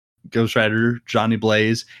Ghost Rider Johnny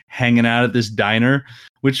Blaze hanging out at this diner,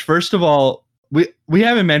 which first of all we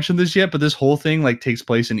haven't mentioned this yet, but this whole thing like takes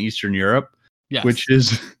place in Eastern Europe, which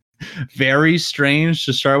is very strange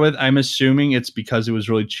to start with. I'm assuming it's because it was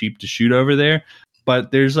really cheap to shoot over there,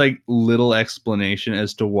 but there's like little explanation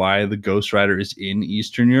as to why the Ghost Rider is in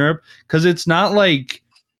Eastern Europe, because it's not like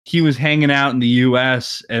he was hanging out in the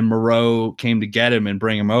US and Moreau came to get him and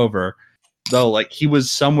bring him over, though. Like he was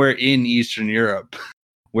somewhere in Eastern Europe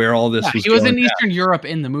where all this was. He was going in Eastern Europe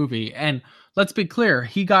in the movie, and let's be clear,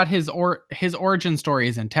 he got his origin story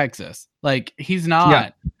is in Texas. Like he's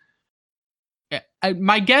not.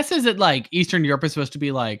 My guess is that like Eastern Europe is supposed to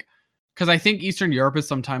be like, because I think Eastern Europe is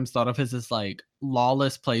sometimes thought of as this like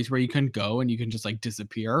lawless place where you can go and you can just like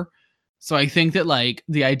disappear. So I think that like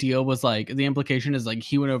the idea was like the implication is like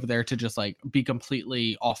he went over there to just like be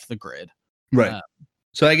completely off the grid. Right.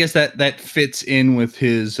 So I guess that fits in with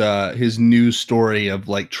his new story of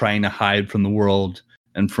like trying to hide from the world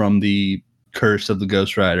and from the curse of the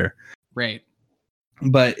Ghost Rider. Right.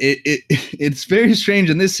 But it's very strange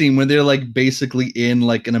in this scene when they're like basically in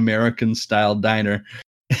like an American style diner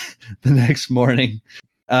the next morning.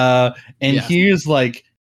 He is like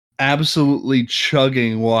absolutely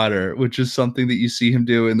chugging water, which is something that you see him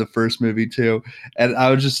do in the first movie too. And I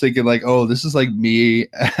was just thinking like, oh, this is like me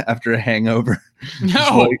after a hangover.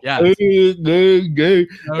 No, like, yeah.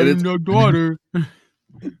 No water.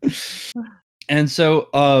 And so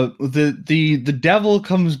the devil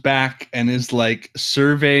comes back and is like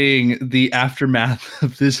surveying the aftermath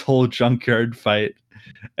of this whole junkyard fight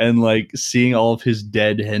and like seeing all of his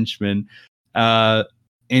dead henchmen. And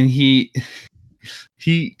he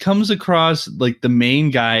comes across like the main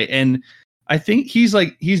guy, and I think he's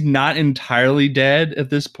not entirely dead at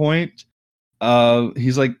this point.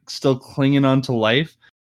 He's like still clinging on to life,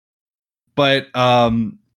 but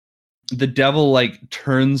the devil like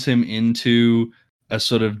turns him into a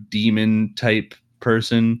sort of demon type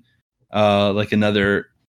person, like another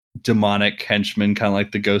demonic henchman, kind of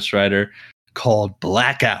like the Ghost Rider, called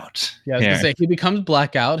Blackout. Yeah, I was gonna say he becomes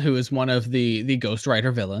Blackout, who is one of the Ghost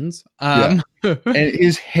Rider villains. And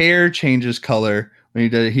his hair changes color when he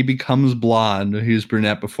does it. He becomes blonde. He was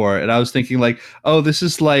brunette before, and I was thinking like, oh, this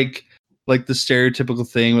is like the stereotypical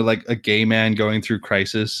thing with like a gay man going through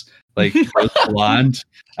crisis, like goes blonde.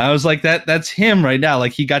 I was like, that's him right now.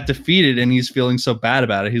 Like he got defeated and he's feeling so bad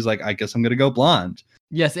about it. He's like, I guess I'm gonna go blonde.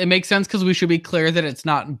 Yes, it makes sense because we should be clear that it's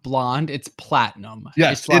not blonde, it's platinum.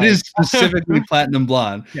 Yes, it is specifically platinum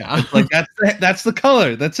blonde. Yeah. It's like that's the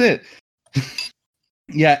color. That's it.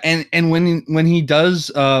 Yeah, and when he does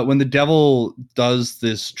when the devil does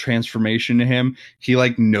this transformation to him, he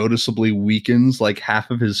like noticeably weakens, like half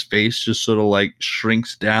of his face just sort of like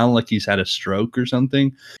shrinks down like he's had a stroke or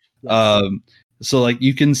something. Yes. So like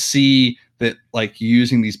you can see that like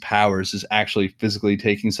using these powers is actually physically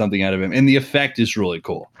taking something out of him, and the effect is really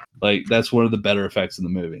cool. Like that's one of the better effects in the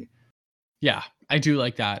movie. Yeah, I do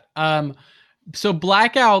like that. So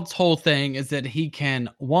Blackout's whole thing is that he can,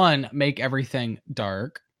 one, make everything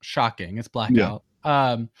dark. Shocking, it's Blackout.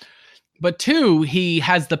 Yeah. But two, he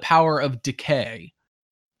has the power of decay.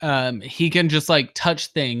 He can just like touch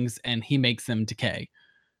things and he makes them decay.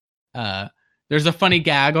 There's a funny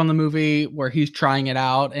gag on the movie where he's trying it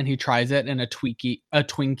out and he tries it and a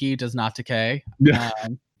Twinkie does not decay. Yeah.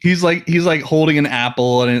 He's like holding an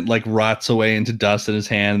apple and it like rots away into dust in his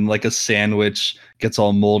hand, and like a sandwich gets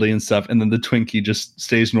all moldy and stuff, and then the Twinkie just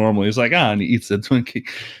stays normal. He's like, and he eats the Twinkie.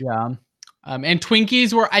 Yeah. And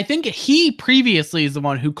Twinkies were, I think he previously is the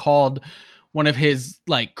one who called one of his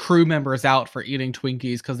like crew members out for eating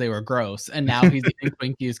Twinkies because they were gross, and now he's eating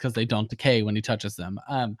Twinkies because they don't decay when he touches them.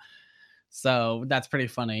 So that's pretty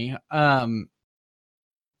funny.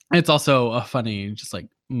 It's also a funny just like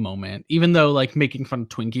moment, even though like making fun of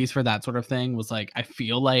Twinkies for that sort of thing was like, I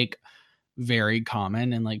feel like very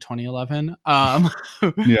common in like 2011.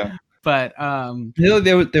 Yeah. But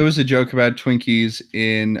There was a joke about Twinkies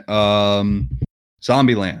in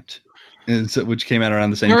Zombieland, which came out around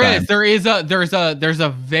the same time. there is a Zombieland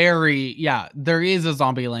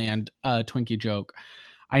Twinkie joke.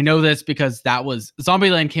 I know this because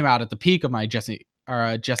Zombieland came out at the peak of my Jesse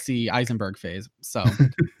Eisenberg phase. So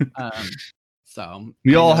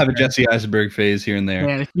we all have a Jesse Eisenberg phase here and there.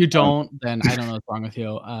 Man, if you don't, then I don't know what's wrong with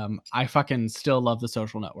you. I fucking still love The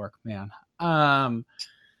Social Network, man.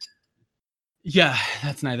 Yeah,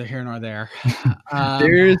 that's neither here nor there.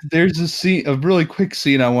 There's a really quick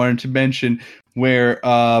scene I wanted to mention where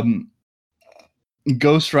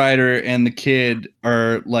Ghost Rider and the kid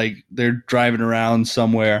are like they're driving around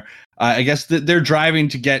somewhere. I guess they're driving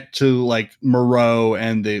to get to like Moreau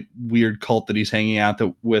and the weird cult that he's hanging out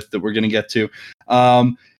with that we're gonna get to.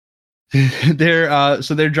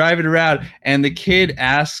 They're driving around and the kid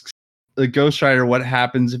asks the Ghost Rider what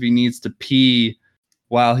happens if he needs to pee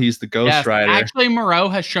while he's the Ghost Rider. Actually, Moreau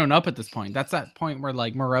has shown up at this point. That's that point where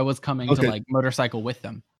like Moreau was coming to like motorcycle with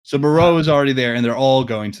them. So Moreau is already there, and they're all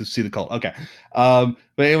going to see the cult. Okay, but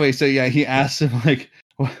anyway, so yeah, he asks him like,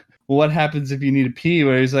 well, "What happens if you need to pee?"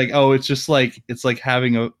 Where he's like, "Oh, it's just like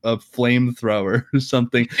having a flamethrower or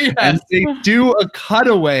something." Yes. And they do a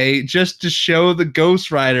cutaway just to show the Ghost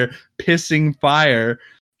Rider pissing fire.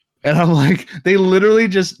 And I'm like, they literally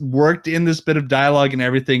just worked in this bit of dialogue and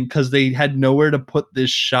everything because they had nowhere to put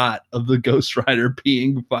this shot of the Ghost Rider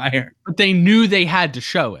peeing fire. But they knew they had to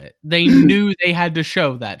show it. They knew they had to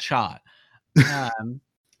show that shot. It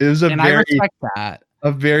was I respect that.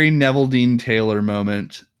 A very Neville Dean Taylor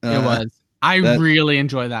moment. It was. I really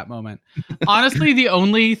enjoy that moment. Honestly, the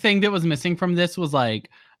only thing that was missing from this was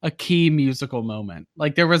like a key musical moment.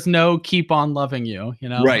 Like there was no "Keep on Loving You," you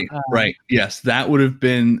know? Right. Yes, that would have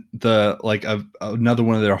been the like another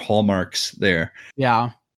one of their hallmarks there. Yeah,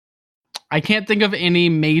 I can't think of any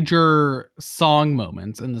major song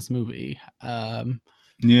moments in this movie. The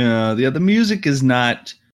music is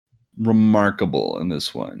not remarkable in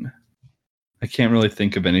this one. I can't really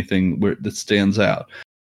think of anything that stands out.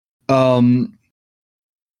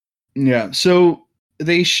 So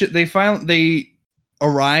they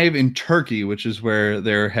arrive in Turkey, which is where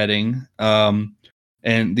they're heading, and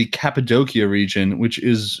the Cappadocia region, which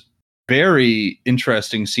is very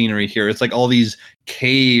interesting scenery here. It's like all these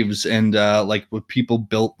caves and like what people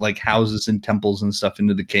built like houses and temples and stuff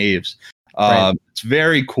into the caves. Right. It's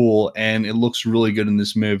very cool and it looks really good in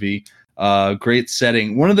this movie. Great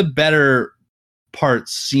setting. One of the better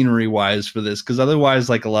parts scenery wise for this, because otherwise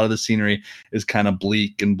like a lot of the scenery is kind of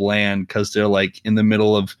bleak and bland because they're like in the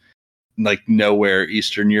middle of like nowhere,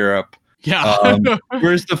 Eastern Europe. Yeah.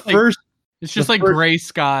 Whereas the first, it's just like gray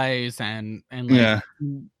skies and like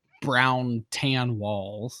brown tan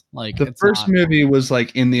walls. Like the first movie was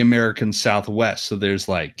like in the American Southwest, so there's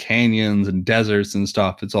like canyons and deserts and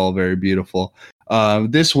stuff. It's all very beautiful.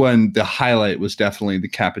 This one, the highlight was definitely the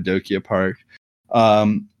Cappadocia part.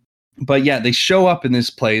 But yeah, they show up in this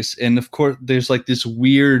place, and of course, there's like this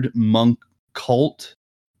weird monk cult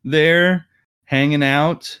there hanging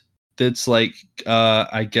out. That's like,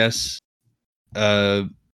 I guess,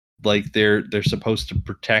 like they're supposed to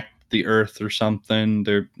protect the earth or something.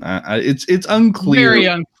 It's unclear. Very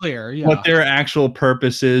unclear. Yeah. What their actual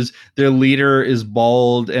purpose is. Their leader is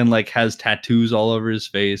bald and like has tattoos all over his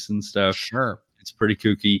face and stuff. Sure, it's pretty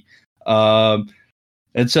kooky.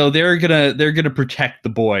 And so they're gonna protect the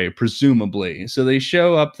boy, presumably. So they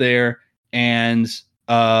show up there, and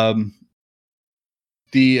McCavity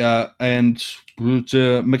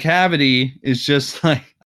is just like,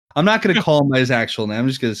 I'm not gonna call him by his actual name. I'm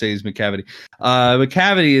just gonna say he's McCavity.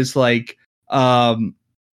 McCavity is like,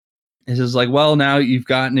 it's just like, well, now you've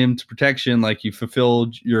gotten him to protection, like you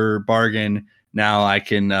fulfilled your bargain. Now I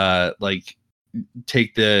can like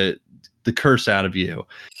take the curse out of you.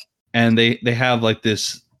 And they have like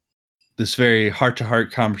this very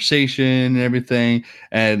heart-to-heart conversation and everything,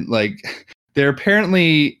 and like they're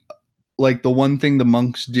apparently like the one thing the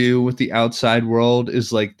monks do with the outside world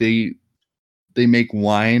is like they make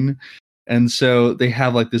wine, and so they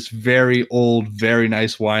have like this very old, very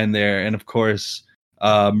nice wine there, and of course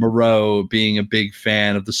Moreau, being a big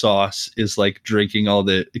fan of the sauce, is like drinking all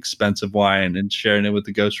the expensive wine and sharing it with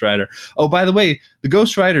the Ghost Rider. Oh, by the way, the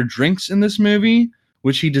Ghost Rider drinks in this movie,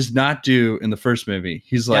 which he does not do in the first movie.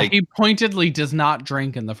 He's like, he pointedly does not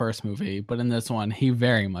drink in the first movie, but in this one, he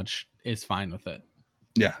very much is fine with it.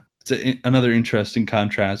 Yeah, it's another interesting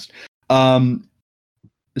contrast.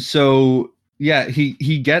 So yeah,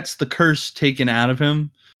 he gets the curse taken out of him,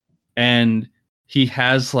 and he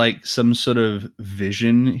has like some sort of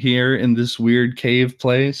vision here in this weird cave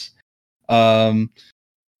place. Um,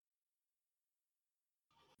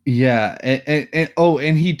 yeah,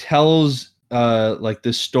 and he tells like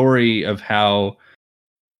the story of how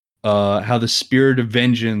the spirit of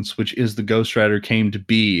vengeance, which is the Ghost Rider, came to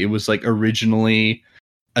be. It was like originally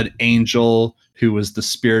an angel who was the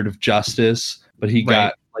spirit of justice, but he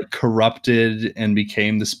got like corrupted and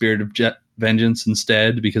became the spirit of vengeance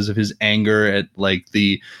instead because of his anger at like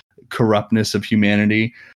the corruptness of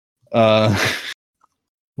humanity.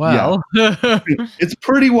 Well, It's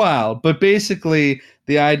pretty wild, but basically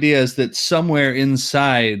the idea is that somewhere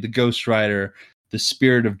inside the Ghost Rider, the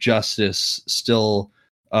spirit of justice still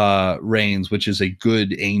reigns, which is a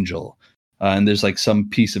good angel, and there's like some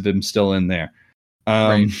piece of him still in there.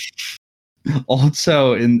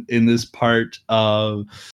 Also, in this part,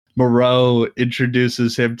 Moreau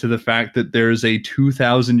introduces him to the fact that there's a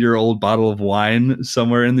 2,000-year-old bottle of wine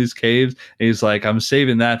somewhere in these caves, and he's like, "I'm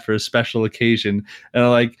saving that for a special occasion." And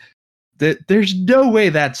I'm like, there's no way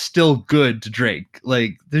that's still good to drink.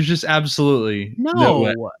 Like, there's just absolutely no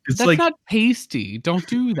way. It's that's like, not pasty. Don't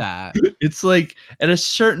do that. It's like at a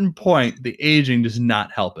certain point, the aging does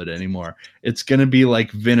not help it anymore. It's gonna be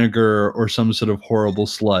like vinegar or some sort of horrible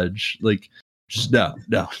sludge. Like, just no,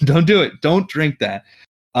 don't do it. Don't drink that.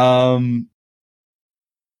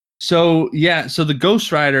 So the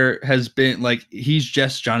Ghost Rider has been like, he's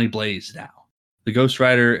just Johnny Blaze now. The Ghost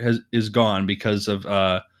Rider is gone because of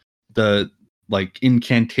the like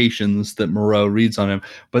incantations that Moreau reads on him.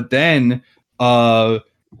 But then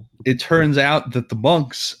it turns out that the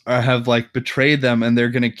monks have like betrayed them, and they're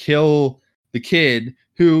going to kill the kid,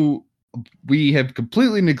 who we have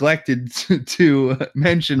completely neglected to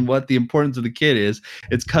mention what the importance of the kid is.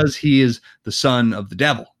 It's because he is the son of the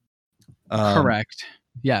devil. Correct.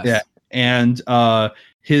 Yes. Yeah. And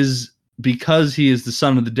because he is the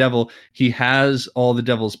son of the devil, he has all the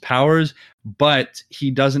devil's powers, but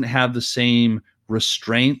he doesn't have the same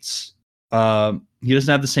restraints. He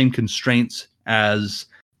doesn't have the same constraints as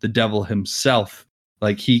the devil himself.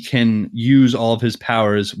 Like, he can use all of his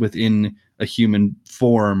powers within a human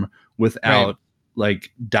form without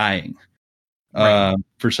like dying.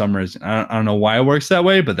 For some reason, I don't know why it works that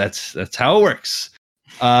way, but that's how it works.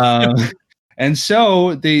 And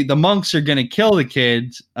so the monks are going to kill the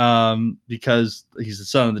kid because he's the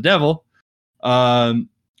son of the devil.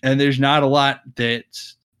 And there's not a lot that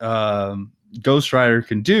Ghost Rider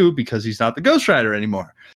can do because he's not the Ghost Rider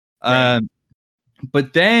anymore.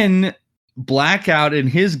 But then Blackout and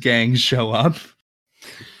his gang show up,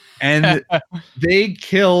 and they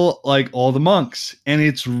kill like all the monks. And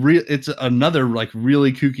it's another like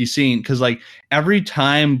really kooky scene, because like every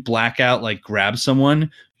time Blackout like grabs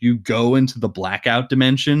someone, you go into the blackout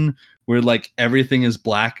dimension where like everything is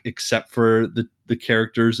black except for the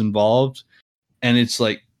characters involved. And it's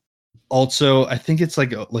like, also, I think it's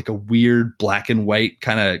like a weird black and white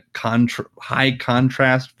kind of high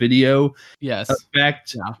contrast video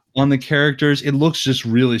effect on the characters. It looks just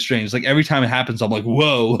really strange. Like, every time it happens, I'm like,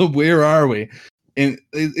 whoa, where are we? And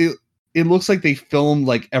it looks like they filmed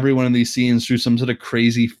like every one of these scenes through some sort of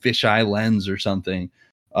crazy fisheye lens or something.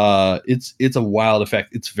 It's a wild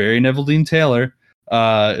effect. It's very Neville Dean Taylor.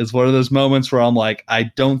 It's one of those moments where I'm like,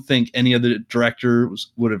 I don't think any other director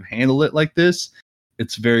would have handled it like this.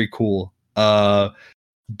 It's very cool.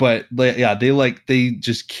 But they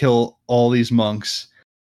just kill all these monks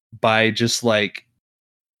by just like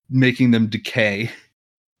making them decay.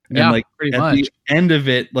 And like pretty at much. the end of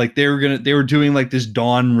it, like they were doing like this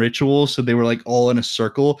dawn ritual, so they were like all in a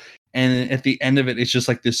circle. And at the end of it, it's just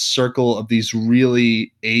like this circle of these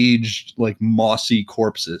really aged, like mossy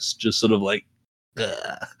corpses, just sort of like,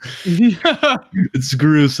 it's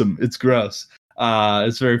gruesome. It's gross.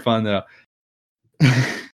 It's very fun though.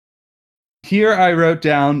 Here I wrote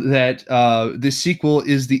down that this sequel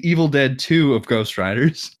is the Evil Dead 2 of Ghost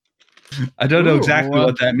Riders. I don't know exactly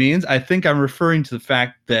what that means. I think I'm referring to the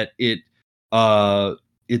fact that it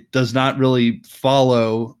does not really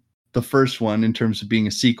follow the first one in terms of being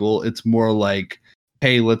a sequel. It's more like,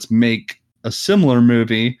 hey, let's make a similar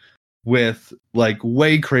movie with like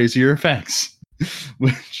way crazier effects,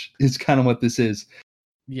 which is kind of what this is.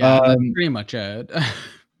 Yeah, that's pretty much it.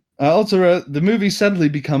 I also wrote, the movie suddenly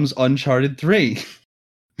becomes Uncharted 3.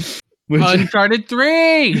 Uncharted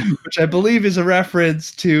 3! Which I believe is a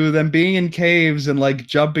reference to them being in caves and like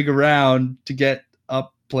jumping around to get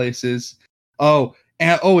up places.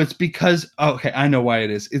 It's because, okay, I know why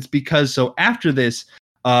it is. It's because, so after this,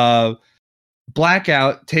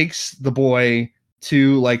 Blackout takes the boy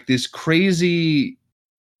to like this crazy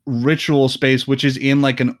ritual space, which is in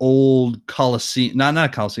like an old Colosseum, not a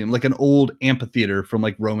Colosseum, like an old amphitheater from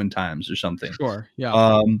like Roman times or something. Sure,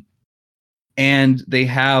 yeah. And they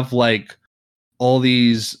have like all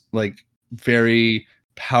these like very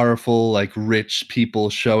powerful, like rich people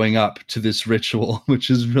showing up to this ritual, which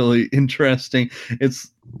is really interesting. It's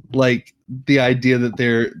like the idea that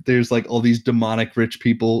there's like all these demonic rich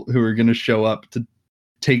people who are going to show up to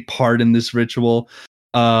take part in this ritual.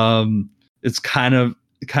 It's kind of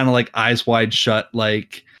like Eyes Wide Shut.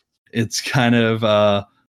 Like it's kind of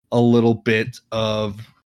a little bit of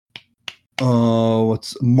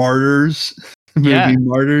what's Martyrs. Movie Yeah.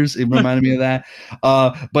 Martyrs. It reminded me of that.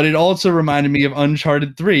 But it also reminded me of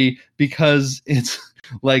Uncharted 3 because it's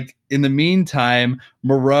like in the meantime,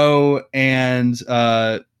 Moreau and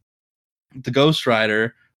the Ghost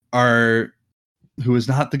Rider who is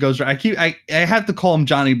not the Ghost Rider. I have to call him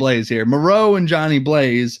Johnny Blaze here. Moreau and Johnny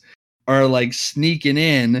Blaze are like sneaking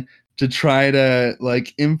in to try to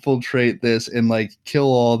like infiltrate this and like kill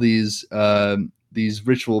all these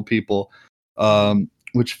ritual people,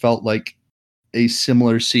 which felt like a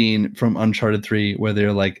similar scene from Uncharted 3 where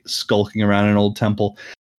they're like skulking around an old temple.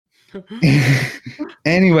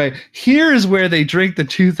 Anyway, here's where they drink the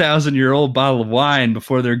 2,000-year-old bottle of wine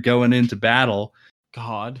before they're going into battle.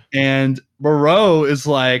 God. And Moreau is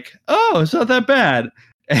like, "Oh, it's not that bad."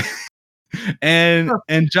 and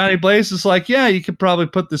Johnny Blaze is like, "Yeah, you could probably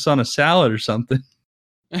put this on a salad or something."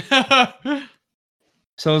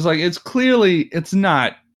 So it's like it's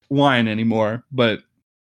not wine anymore, but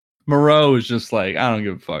Moreau is just like, I don't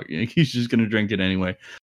give a fuck. He's just gonna drink it anyway.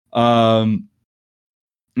 And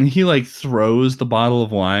he like throws the bottle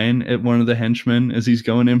of wine at one of the henchmen as he's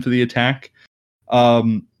going in for the attack.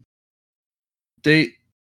 I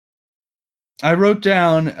wrote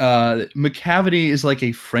down McCavity is like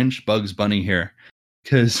a French Bugs Bunny here,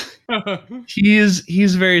 because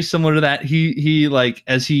he's very similar to that. He like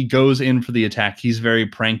as he goes in for the attack, he's very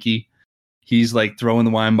pranky. He's like throwing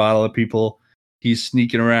the wine bottle at people. He's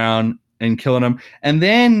sneaking around and killing them. And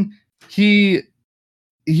then he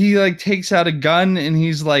like takes out a gun and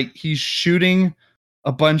he's shooting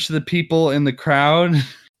a bunch of the people in the crowd.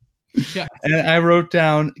 Yeah. And I wrote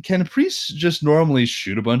down, can a priest just normally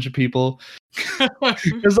shoot a bunch of people?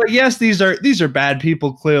 It's like, yes, these are bad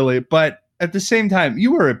people clearly, but at the same time,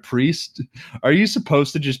 you are a priest. Are you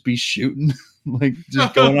supposed to just be shooting? Like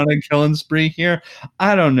just going on a killing spree here?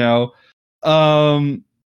 I don't know.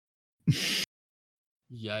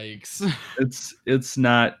 Yikes. It's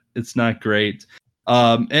not great.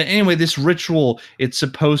 Anyway, this ritual, it's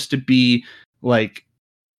supposed to be like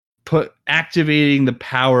activating the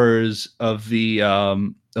powers of the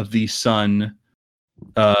sun,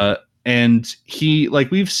 and he, like,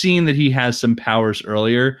 we've seen that he has some powers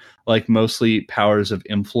earlier, like mostly powers of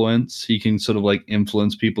influence. He can sort of like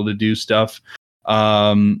influence people to do stuff,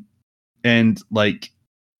 and like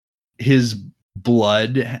his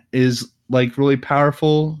blood is like really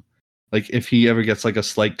powerful. Like if he ever gets like a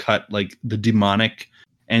slight cut, like the demonic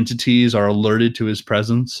entities are alerted to his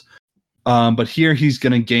presence. But here he's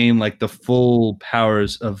going to gain like the full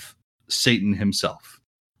powers of Satan himself,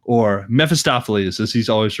 or Mephistopheles, as he's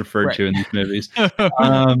always referred to in these movies.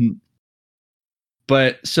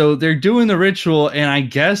 But so they're doing the ritual, and I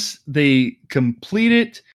guess they complete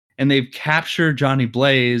it, and they've captured Johnny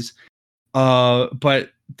Blaze.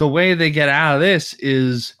 But the way they get out of this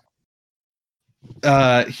is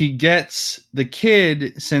he gets the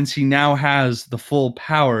kid, since he now has the full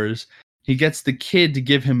powers, he gets the kid to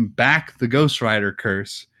give him back the Ghost Rider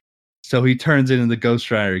curse. So he turns into the Ghost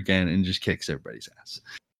Rider again and just kicks everybody's ass.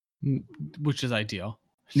 Which is ideal.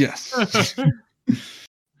 Yes.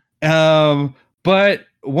 But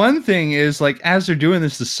one thing is, like, as they're doing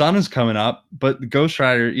this, the sun is coming up, but the Ghost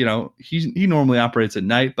Rider, you know, he normally operates at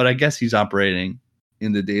night, but I guess he's operating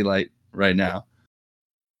in the daylight right now.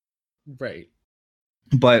 Right.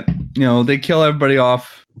 But, you know, they kill everybody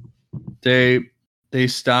off. They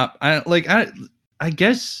stop. I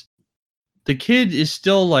guess the kid is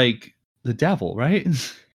still like the devil, right?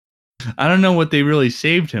 I don't know what they really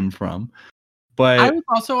saved him from, but I was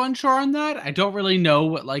also unsure on that. I don't really know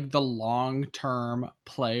what like the long-term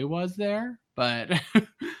play was there, but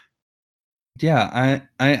yeah,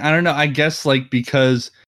 I don't know. I guess like because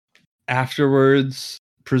afterwards,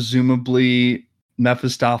 presumably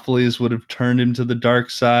Mephistopheles would have turned him to the dark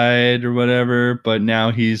side or whatever, but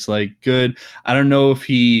now he's like good. I don't know if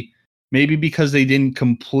maybe because they didn't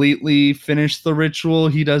completely finish the ritual,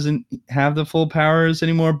 he doesn't have the full powers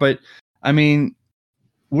anymore. But I mean,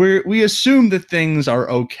 we assume that things are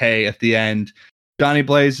okay at the end. Johnny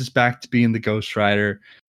Blaze is back to being the Ghost Rider,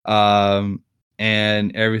 and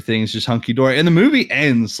everything's just hunky dory. And the movie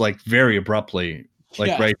ends like very abruptly,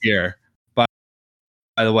 like right here.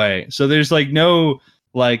 By the way, so there's like no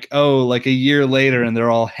like, oh, like a year later and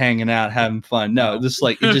they're all hanging out having fun. No, this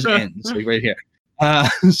like it just ends like right here.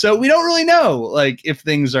 So we don't really know, like, if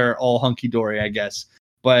things are all hunky dory, I guess.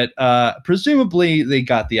 But presumably they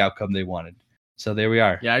got the outcome they wanted. So there we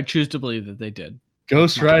are. Yeah, I choose to believe that they did.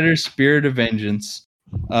 Ghost Rider: Spirit of Vengeance.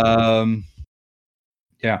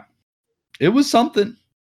 Yeah, it was something.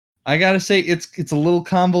 I gotta say, it's a little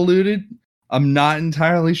convoluted. I'm not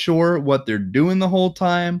entirely sure what they're doing the whole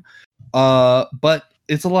time, but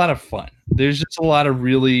it's a lot of fun. There's just a lot of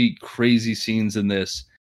really crazy scenes in this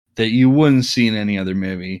that you wouldn't see in any other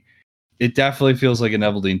movie. It definitely feels like a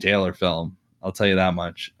Neville Dean Taylor film. I'll tell you that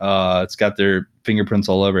much. It's got their fingerprints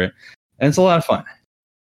all over it, and it's a lot of fun.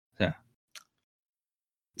 Yeah,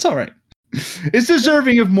 it's all right. It's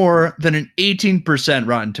deserving of more than an 18%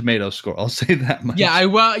 Rotten Tomatoes score. I'll say that much. Yeah,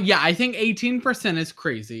 I think 18% is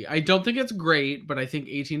crazy. I don't think it's great, but I think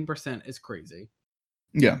 18% is crazy.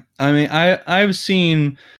 Yeah, I mean, I've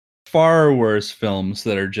seen far worse films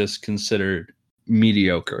that are just considered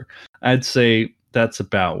mediocre. I'd say that's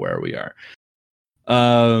about where we are.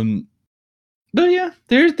 But yeah,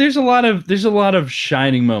 there's a lot of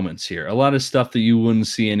shining moments here. A lot of stuff that you wouldn't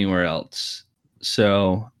see anywhere else.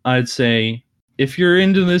 So I'd say if you're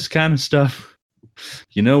into this kind of stuff,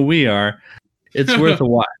 you know we are. It's worth a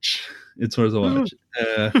watch. It's worth a watch.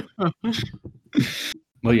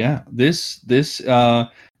 Well, yeah, this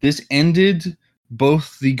ended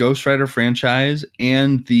both the Ghost Rider franchise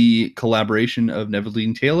and the collaboration of Neville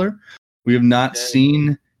Dean Taylor. We have not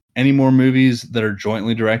seen any more movies that are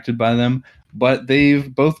jointly directed by them, but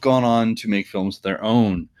they've both gone on to make films of their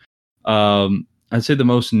own. I'd say the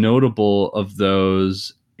most notable of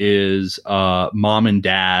those is Mom and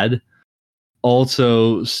Dad,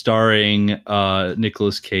 also starring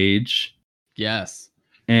Nicolas Cage. Yes.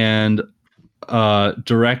 And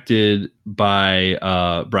directed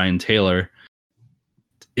by Brian Taylor.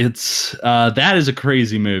 It's that is a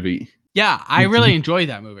crazy movie. Yeah, I really enjoy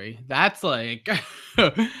that movie. That's like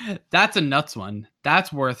that's a nuts one.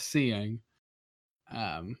 That's worth seeing.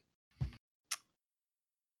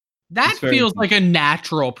 That feels like a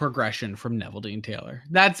natural progression from Neville Dean Taylor.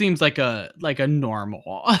 That seems like a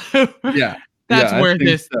normal. Yeah. That's where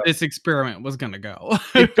this experiment was gonna go.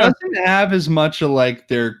 It doesn't have as much of like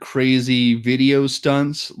their crazy video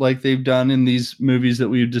stunts like they've done in these movies that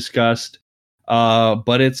we've discussed.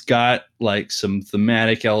 But it's got like some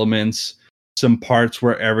thematic elements, some parts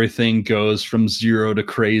where everything goes from zero to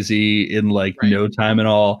crazy in like no time at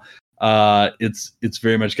all. It's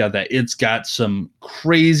very much got that. It's got some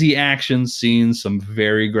crazy action scenes, some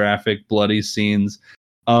very graphic, bloody scenes.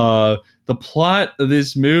 The plot of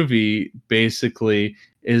this movie basically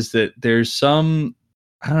is that there's some,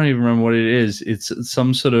 I don't even remember what it is. It's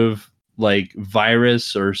some sort of like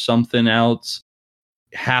virus or something else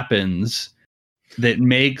happens that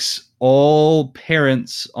makes all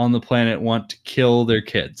parents on the planet want to kill their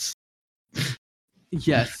kids.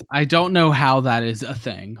 Yes, I don't know how that is a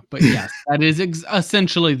thing, but yes, that is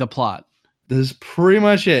essentially the plot. That's pretty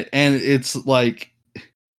much it. And it's like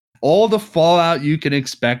all the fallout you can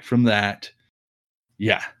expect from that.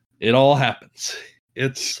 Yeah, it all happens.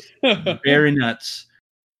 It's very nuts.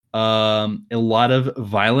 A lot of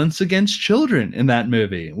violence against children in that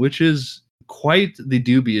movie, which is quite the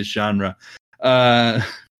dubious genre.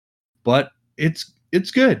 But it's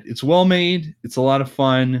good. It's well made. It's a lot of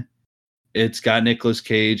fun. It's got Nicolas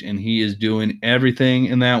Cage, and he is doing everything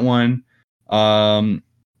in that one.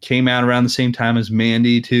 Came out around the same time as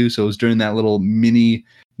Mandy, too, so it was during that little mini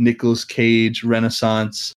Nicolas Cage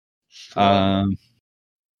renaissance.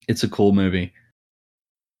 It's a cool movie.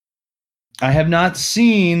 I have not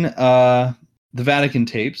seen the Vatican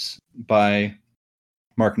Tapes by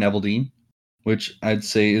Mark Neveldine, which I'd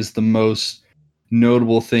say is the most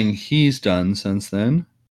notable thing he's done since then.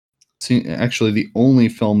 Actually, the only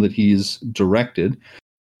film that he's directed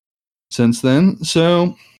since then.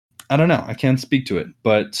 So, I don't know. I can't speak to it,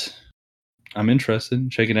 but I'm interested in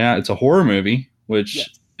checking it out. It's a horror movie, which,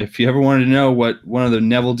 if you ever wanted to know what one of the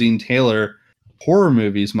Neville Dean Taylor horror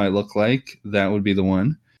movies might look like, that would be the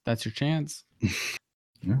one. That's your chance.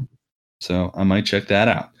 Yeah. So, I might check that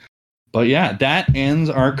out. But yeah, that ends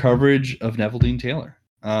our coverage of Neville Dean Taylor.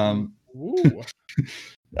 Ooh.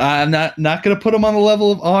 I'm not going to put them on the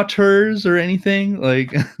level of auteurs or anything.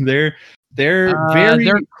 Like they're very.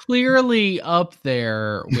 They're clearly up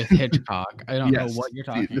there with Hitchcock. I don't know what you're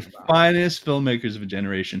talking about. Finest filmmakers of a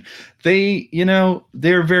generation.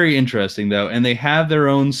 They're very interesting though, and they have their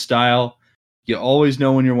own style. You always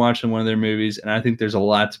know when you're watching one of their movies, and I think there's a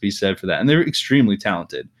lot to be said for that. And they're extremely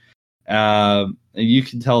talented. And you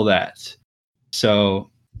can tell that. So.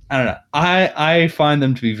 I don't know. I find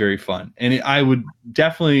them to be very fun, and I would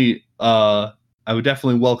definitely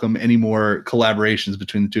welcome any more collaborations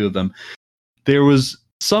between the two of them. there was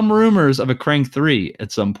some rumors of a Crank 3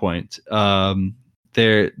 at some point.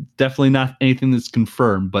 They're definitely not anything that's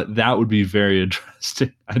confirmed, but that would be very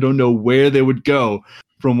interesting. I don't know where they would go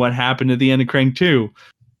from what happened at the end of Crank 2,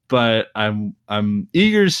 but I'm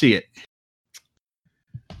eager to see it.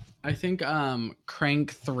 I think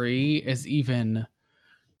Crank 3 is even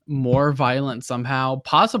more violent somehow,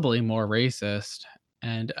 possibly more racist.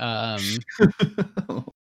 And oh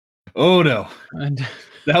no. and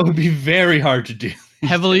That would be very hard to do.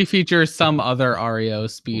 heavily features some other REO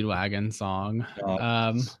Speedwagon song.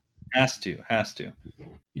 Has to.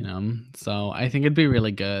 You know, so I think it'd be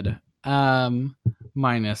really good.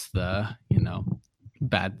 Minus the,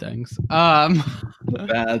 bad things. The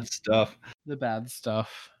bad stuff. The bad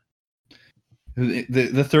stuff.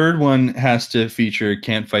 The third one has to feature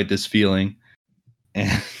Can't Fight This Feeling.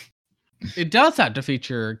 And It does have to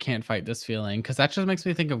feature Can't Fight This Feeling, because that just makes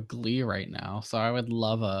me think of Glee right now. So I would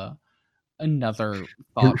love another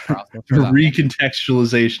thought process for that.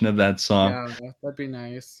 Recontextualization of that song. Yeah, that'd be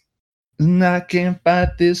nice. And I can't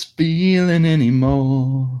fight this feeling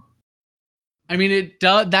anymore. I mean, it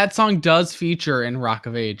does. That song does feature in Rock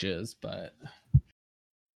of Ages, but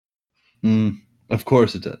of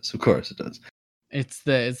course it does. it's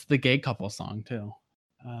the gay couple song too.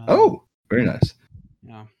 Oh, very nice.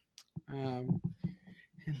 Yeah. And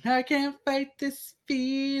I can't fight this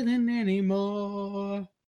feeling anymore.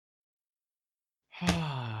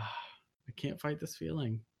 I can't fight this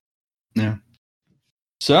feeling. Yeah.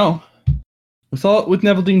 So, with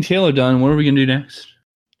Neville Dean Taylor done, what are we gonna do next?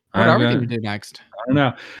 What are we gonna do next? I don't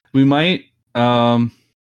know. We might. I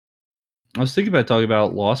was thinking about talking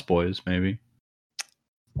about Lost Boys, maybe.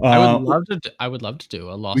 I would love to do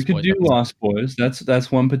a Lost Boys. We could do Lost Boys.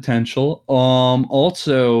 That's one potential.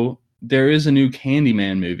 Also, there is a new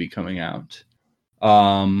Candyman movie coming out.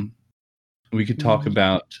 We could talk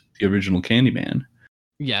about the original Candyman.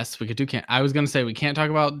 Yes, we could do. I was gonna say we can't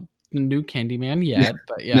talk about the new Candyman yet,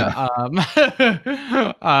 but yeah.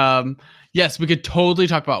 Yes, we could totally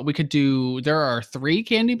talk about. We could do. There are 3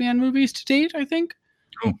 Candyman movies to date, I think.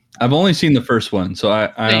 Oh, I've only seen the first one, so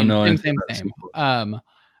I don't know. Same.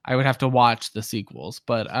 I would have to watch the sequels,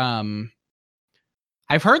 but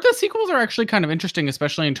I've heard the sequels are actually kind of interesting,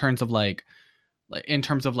 especially in terms of like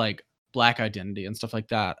Black identity and stuff like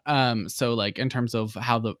that. So like in terms of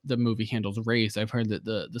how the movie handles race, I've heard that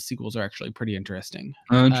the sequels are actually pretty interesting.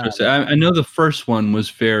 Interesting. I know the first one was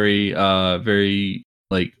very very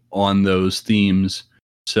like on those themes.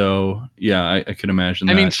 So yeah, I could imagine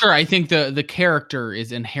that. I mean, sure, I think the character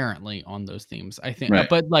is inherently on those themes. I think, right.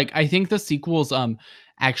 But like I think the sequels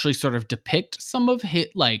actually sort of depict some of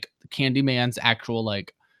Candyman's actual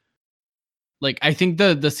like I think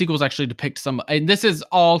the sequels actually depict some, and this is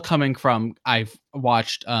all coming from, I've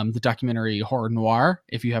watched the documentary Horror Noir,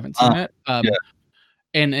 if you haven't seen it. Yeah.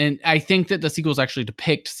 And I think that the sequels actually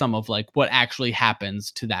depict some of like what actually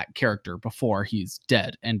happens to that character before he's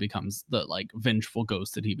dead and becomes the like vengeful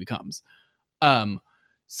ghost that he becomes.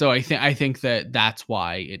 So I think that that's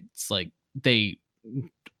why it's like they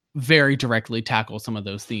very directly tackle some of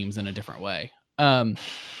those themes in a different way.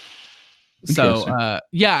 So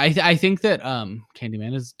yeah, I think that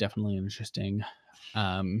Candyman is definitely an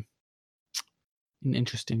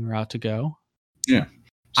interesting route to go. Yeah.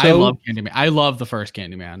 So, I love Candyman. I love the first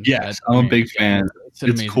Candyman. Yes, I'm a big fan.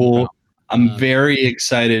 It's cool. Film. I'm very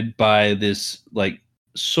excited by this. Like,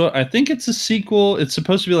 so I think it's a sequel. It's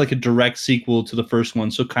supposed to be like a direct sequel to the first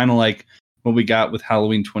one. So kind of like what we got with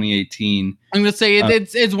Halloween 2018. I'm gonna say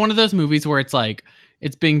it's one of those movies where it's like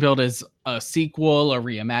it's being billed as a sequel, a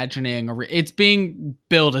reimagining, it's being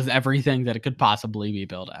billed as everything that it could possibly be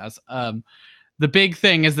billed as. The big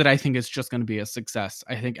thing is that I think it's just going to be a success.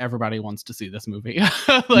 I think everybody wants to see this movie. It's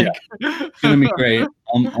going to be great.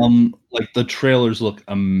 Like the trailers look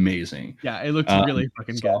amazing. Yeah, it looks really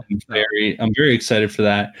fucking good. I'm very excited for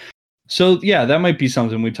that. So yeah, that might be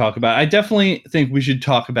something we talk about. I definitely think we should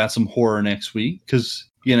talk about some horror next week because,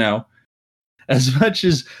 as much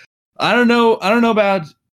as I don't know about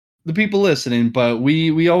the people listening, but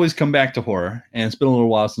we always come back to horror, and it's been a little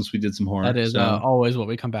while since we did some horror. That is always what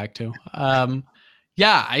we come back to.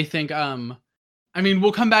 Yeah, I think. I mean,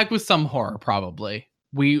 we'll come back with some horror probably.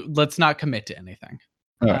 Let's not commit to anything.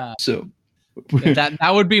 All right, so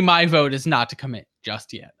that would be my vote, is not to commit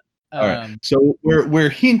just yet. All right. So we're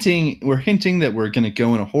hinting that we're going to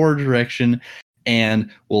go in a horror direction, and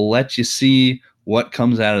we'll let you see what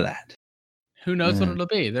comes out of that. Who knows what it'll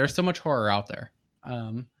be? There's so much horror out there.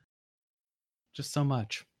 Just so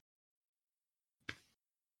much.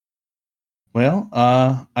 Well,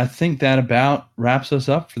 I think that about wraps us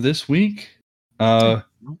up for this week.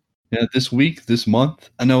 this week, this month.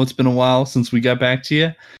 I know it's been a while since we got back to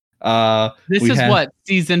you. This is what,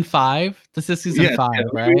 season 5? This is season 5,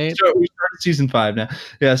 right? We started season 5 now.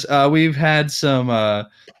 Yes, we've had some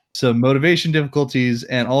motivation difficulties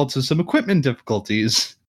and also some equipment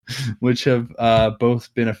difficulties, which have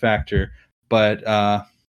both been a factor. But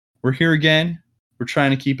we're here again. We're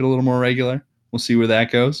trying to keep it a little more regular. We'll see where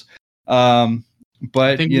that goes. But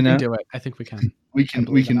I think we can do it. I think we can. We can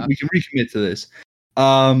recommit to this.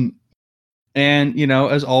 And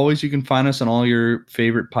as always, you can find us on all your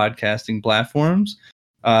favorite podcasting platforms.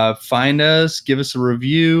 Find us, give us a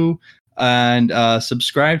review, and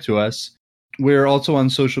subscribe to us. We're also on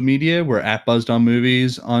social media. We're at Buzzed on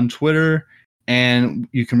Movies on Twitter, and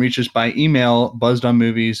you can reach us by email,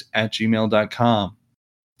 buzzedonmovies@gmail.com.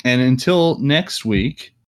 And until next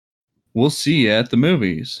week, we'll see you at the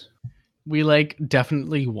movies. We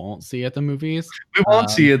definitely won't see at the movies. We won't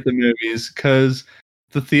see you at the movies because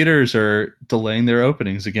the theaters are delaying their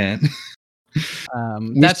openings again.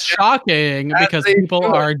 That's shocking because people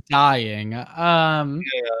are dying.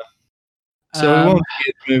 So we won't see you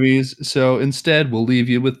at the movies. So instead, we'll leave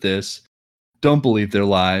you with this: don't believe their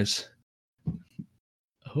lies.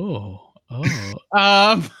 I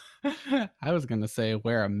was gonna say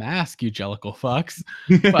wear a mask, you jellicle fucks,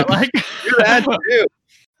 but do that too.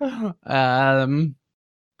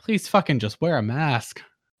 Please fucking just wear a mask.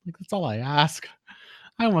 That's all I ask.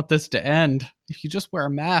 I want this to end. If you just wear a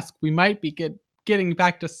mask, we might be getting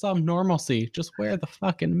back to some normalcy. Just wear the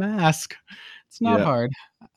fucking mask. It's not hard.